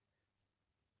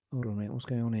 hold on a minute. What's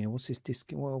going on here? What's this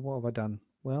disc? What have I done?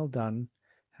 Well done.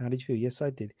 How did you feel? Yes, I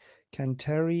did. Can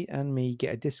Terry and me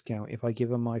get a discount if I give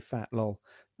her my fat? Lol.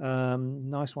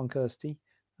 Nice one, Kirsty.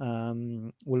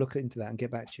 We'll look into that and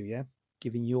get back to you. Yeah,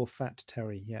 giving your fat to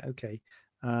Terry. Yeah, okay.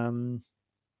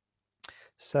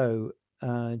 So,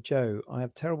 Joe, I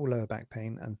have terrible lower back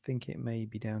pain and think it may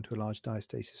be down to a large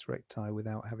diastasis recti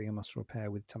without having a muscle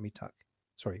repair with tummy tuck.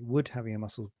 Sorry, would having a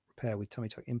muscle repair with tummy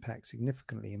tuck impact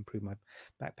significantly improve my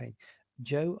back pain?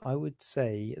 Joe, I would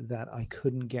say that I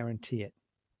couldn't guarantee it.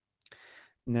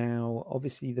 Now,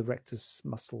 obviously, the rectus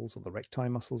muscles, or the recti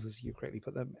muscles, as you correctly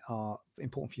put them, are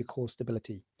important for your core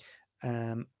stability.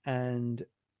 And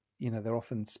they're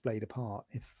often splayed apart.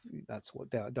 If that's what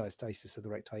diastasis of the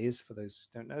recti is, for those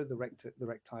who don't know, the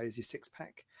recti is your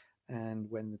six-pack, and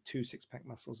when the two six-pack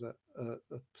muscles are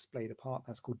splayed apart,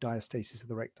 that's called diastasis of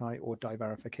the recti or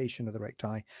divarification of the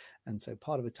recti. And so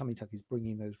part of a tummy tuck is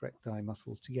bringing those recti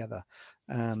muscles together.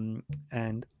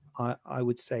 And I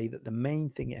would say that the main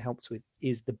thing it helps with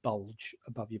is the bulge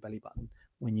above your belly button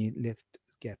when you lift,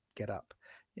 get up.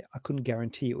 Yeah, I couldn't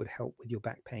guarantee it would help with your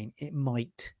back pain. It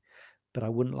might, but I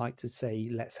wouldn't like to say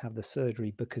let's have the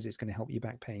surgery because it's going to help your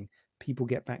back pain. People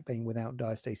get back pain without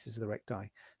diastasis of the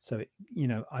recti, so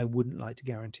I wouldn't like to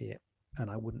guarantee it, and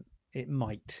I wouldn't. It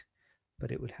might,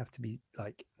 but it would have to be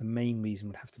like the main reason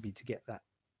would have to be to get that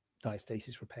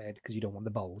diastasis repaired because you don't want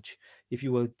the bulge. If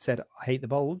you said I hate the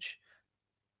bulge,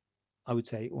 I would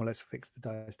say, well, let's fix the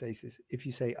diastasis. If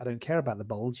you say I don't care about the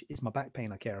bulge, it's my back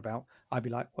pain I care about, I'd be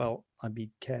like, well, I'd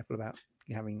be careful about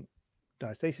having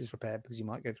diastasis repaired because you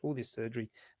might go through all this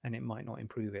surgery and it might not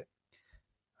improve it.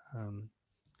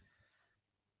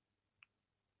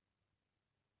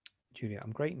 Julia,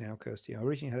 I'm great now, Kirsty. I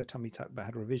originally had a tummy tuck but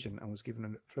had a revision and was given a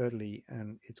fleur-de-lis,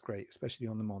 and it's great, especially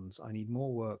on the Mons. I need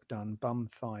more work done, bum,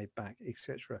 thigh, back,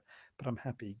 etc. But I'm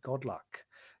happy. God luck.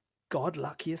 God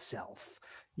luck yourself.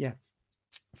 Yeah.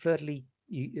 Fleur-de-lis,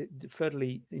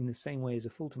 in the same way as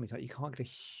a full tummy tuck, you can't get a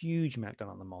huge amount done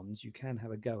on the Mons. You can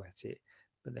have a go at it,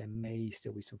 but there may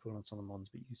still be some full-ons on the Mons,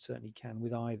 but you certainly can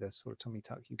with either sort of tummy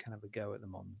tuck. You can have a go at the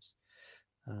Mons.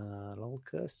 Lol,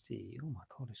 Kirsty. Oh my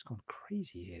God, it's gone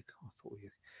crazy here. God, I thought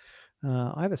you.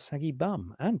 I have a saggy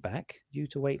bum and back due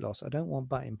to weight loss. I don't want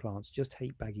butt implants, just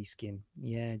hate baggy skin.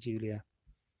 Yeah, Julia.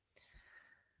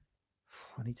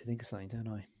 I need to think of something, don't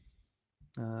I?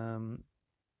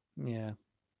 Yeah.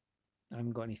 I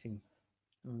haven't got anything.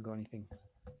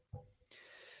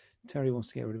 Terry wants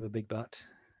to get rid of a big butt,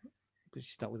 but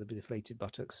she's stuck with the deflated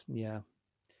buttocks. Yeah.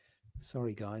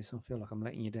 Sorry, guys. I feel like I'm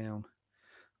letting you down.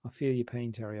 I feel your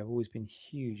pain, Terry. I've always been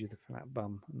huge with the flat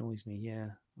bum. Annoys me. Yeah,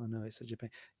 I know it's such a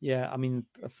pain. Yeah, I mean,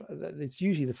 it's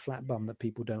usually the flat bum that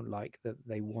people don't like, that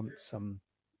they want some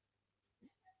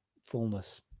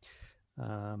fullness.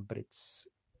 But it's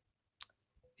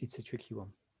a tricky one.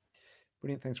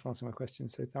 Brilliant. Thanks for answering my question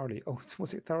so thoroughly. Oh,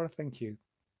 was it thorough? Thank you.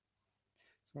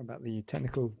 Sorry about the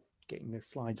technical getting the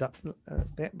slides up a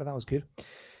bit, but that was good.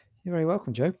 You're very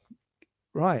welcome, Joe.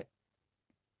 Right.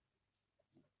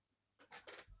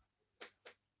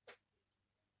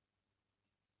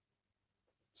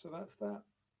 So that's that.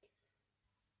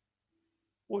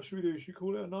 What should we do? Should we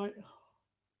call it a night? Do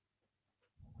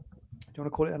you want to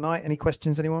call it a night? Any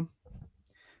questions, anyone?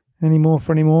 Any more?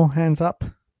 Hands up.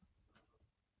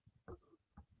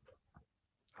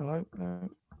 Hello?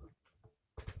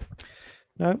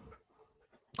 No?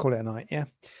 Call it a night, yeah.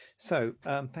 So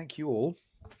thank you all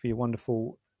for your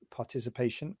wonderful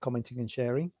participation, commenting and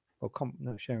sharing. Well,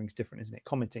 no, sharing is different, isn't it?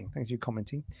 Commenting. Thanks for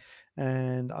commenting.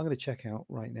 And I'm going to check out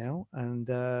right now. And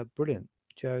brilliant.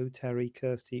 Joe, Terry,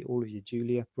 Kirsty, all of you,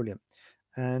 Julia, brilliant.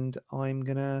 And I'm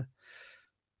going to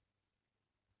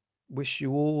wish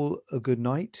you all a good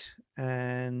night,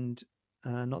 and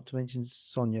not to mention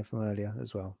Sonia from earlier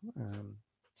as well,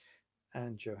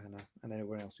 and Johanna and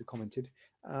everyone else who commented.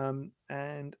 And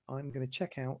I'm going to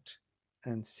check out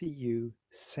and see you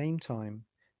same time,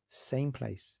 same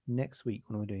place next week.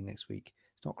 What am I doing next week?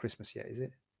 It's not Christmas yet, is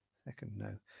it? Second,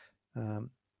 no.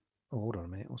 Hold on a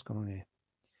minute. What's going on here?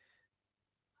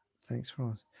 Thanks for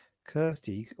asking.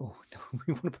 Kirsty. Oh, no,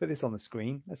 we want to put this on the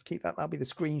screen. Let's keep that. That'll be the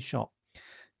screenshot.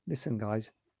 Listen,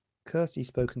 guys. Kirsty's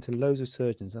spoken to loads of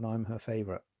surgeons, and I'm her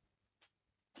favourite.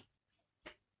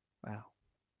 Wow.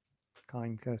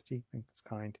 Kind, Kirsty. I think it's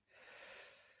kind.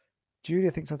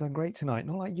 Julia thinks I've done great tonight.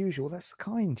 Not like usual. That's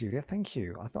kind, Julia. Thank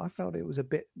you. I felt it was a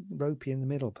bit ropey in the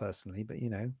middle, personally, but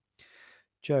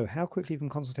Joe, how quickly from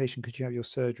consultation could you have your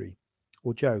surgery?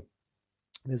 Well, Joe,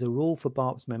 There's a rule for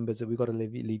BARPS members that we've got to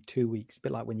leave 2 weeks, a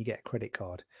bit like when you get a credit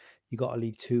card. You've got to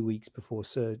leave 2 weeks before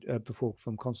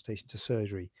from consultation to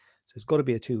surgery. So it's got to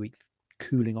be a 2-week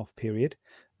cooling off period.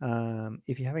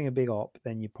 If you're having a big op,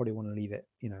 then you probably want to leave it,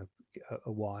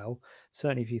 a while.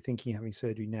 Certainly if you're thinking of having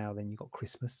surgery now, then you've got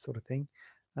Christmas sort of thing.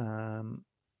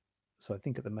 So I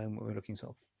think at the moment we're looking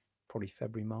sort of probably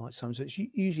February, March time. So it's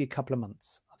usually a couple of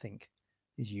months, I think,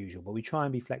 is usual. But we try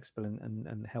and be flexible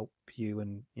and help you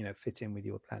and, fit in with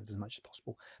your plans as much as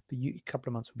possible. But a couple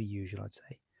of months would be usual, I'd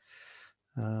say.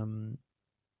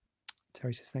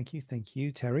 Terry says, thank you. Thank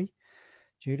you, Terry.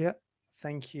 Julia,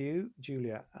 thank you,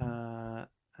 Julia. I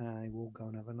will go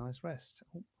and have a nice rest.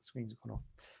 Oh, the screen's gone off.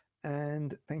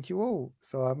 And thank you all.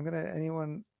 So I'm going to,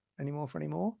 anyone, any more for any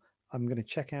more? I'm going to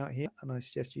check out here, and I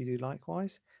suggest you do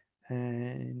likewise.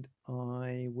 And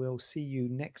I will see you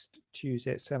next Tuesday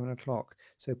at 7:00.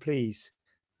 So please,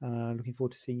 looking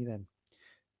forward to seeing you then.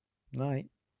 Night.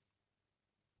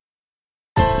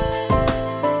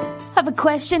 Have a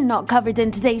question not covered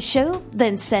in today's show?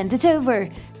 Then send it over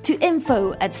to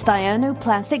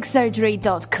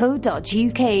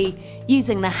info@staianoplasticsurgery.co.uk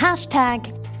using the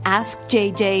hashtag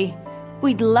AskJJ.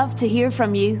 We'd love to hear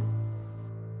from you.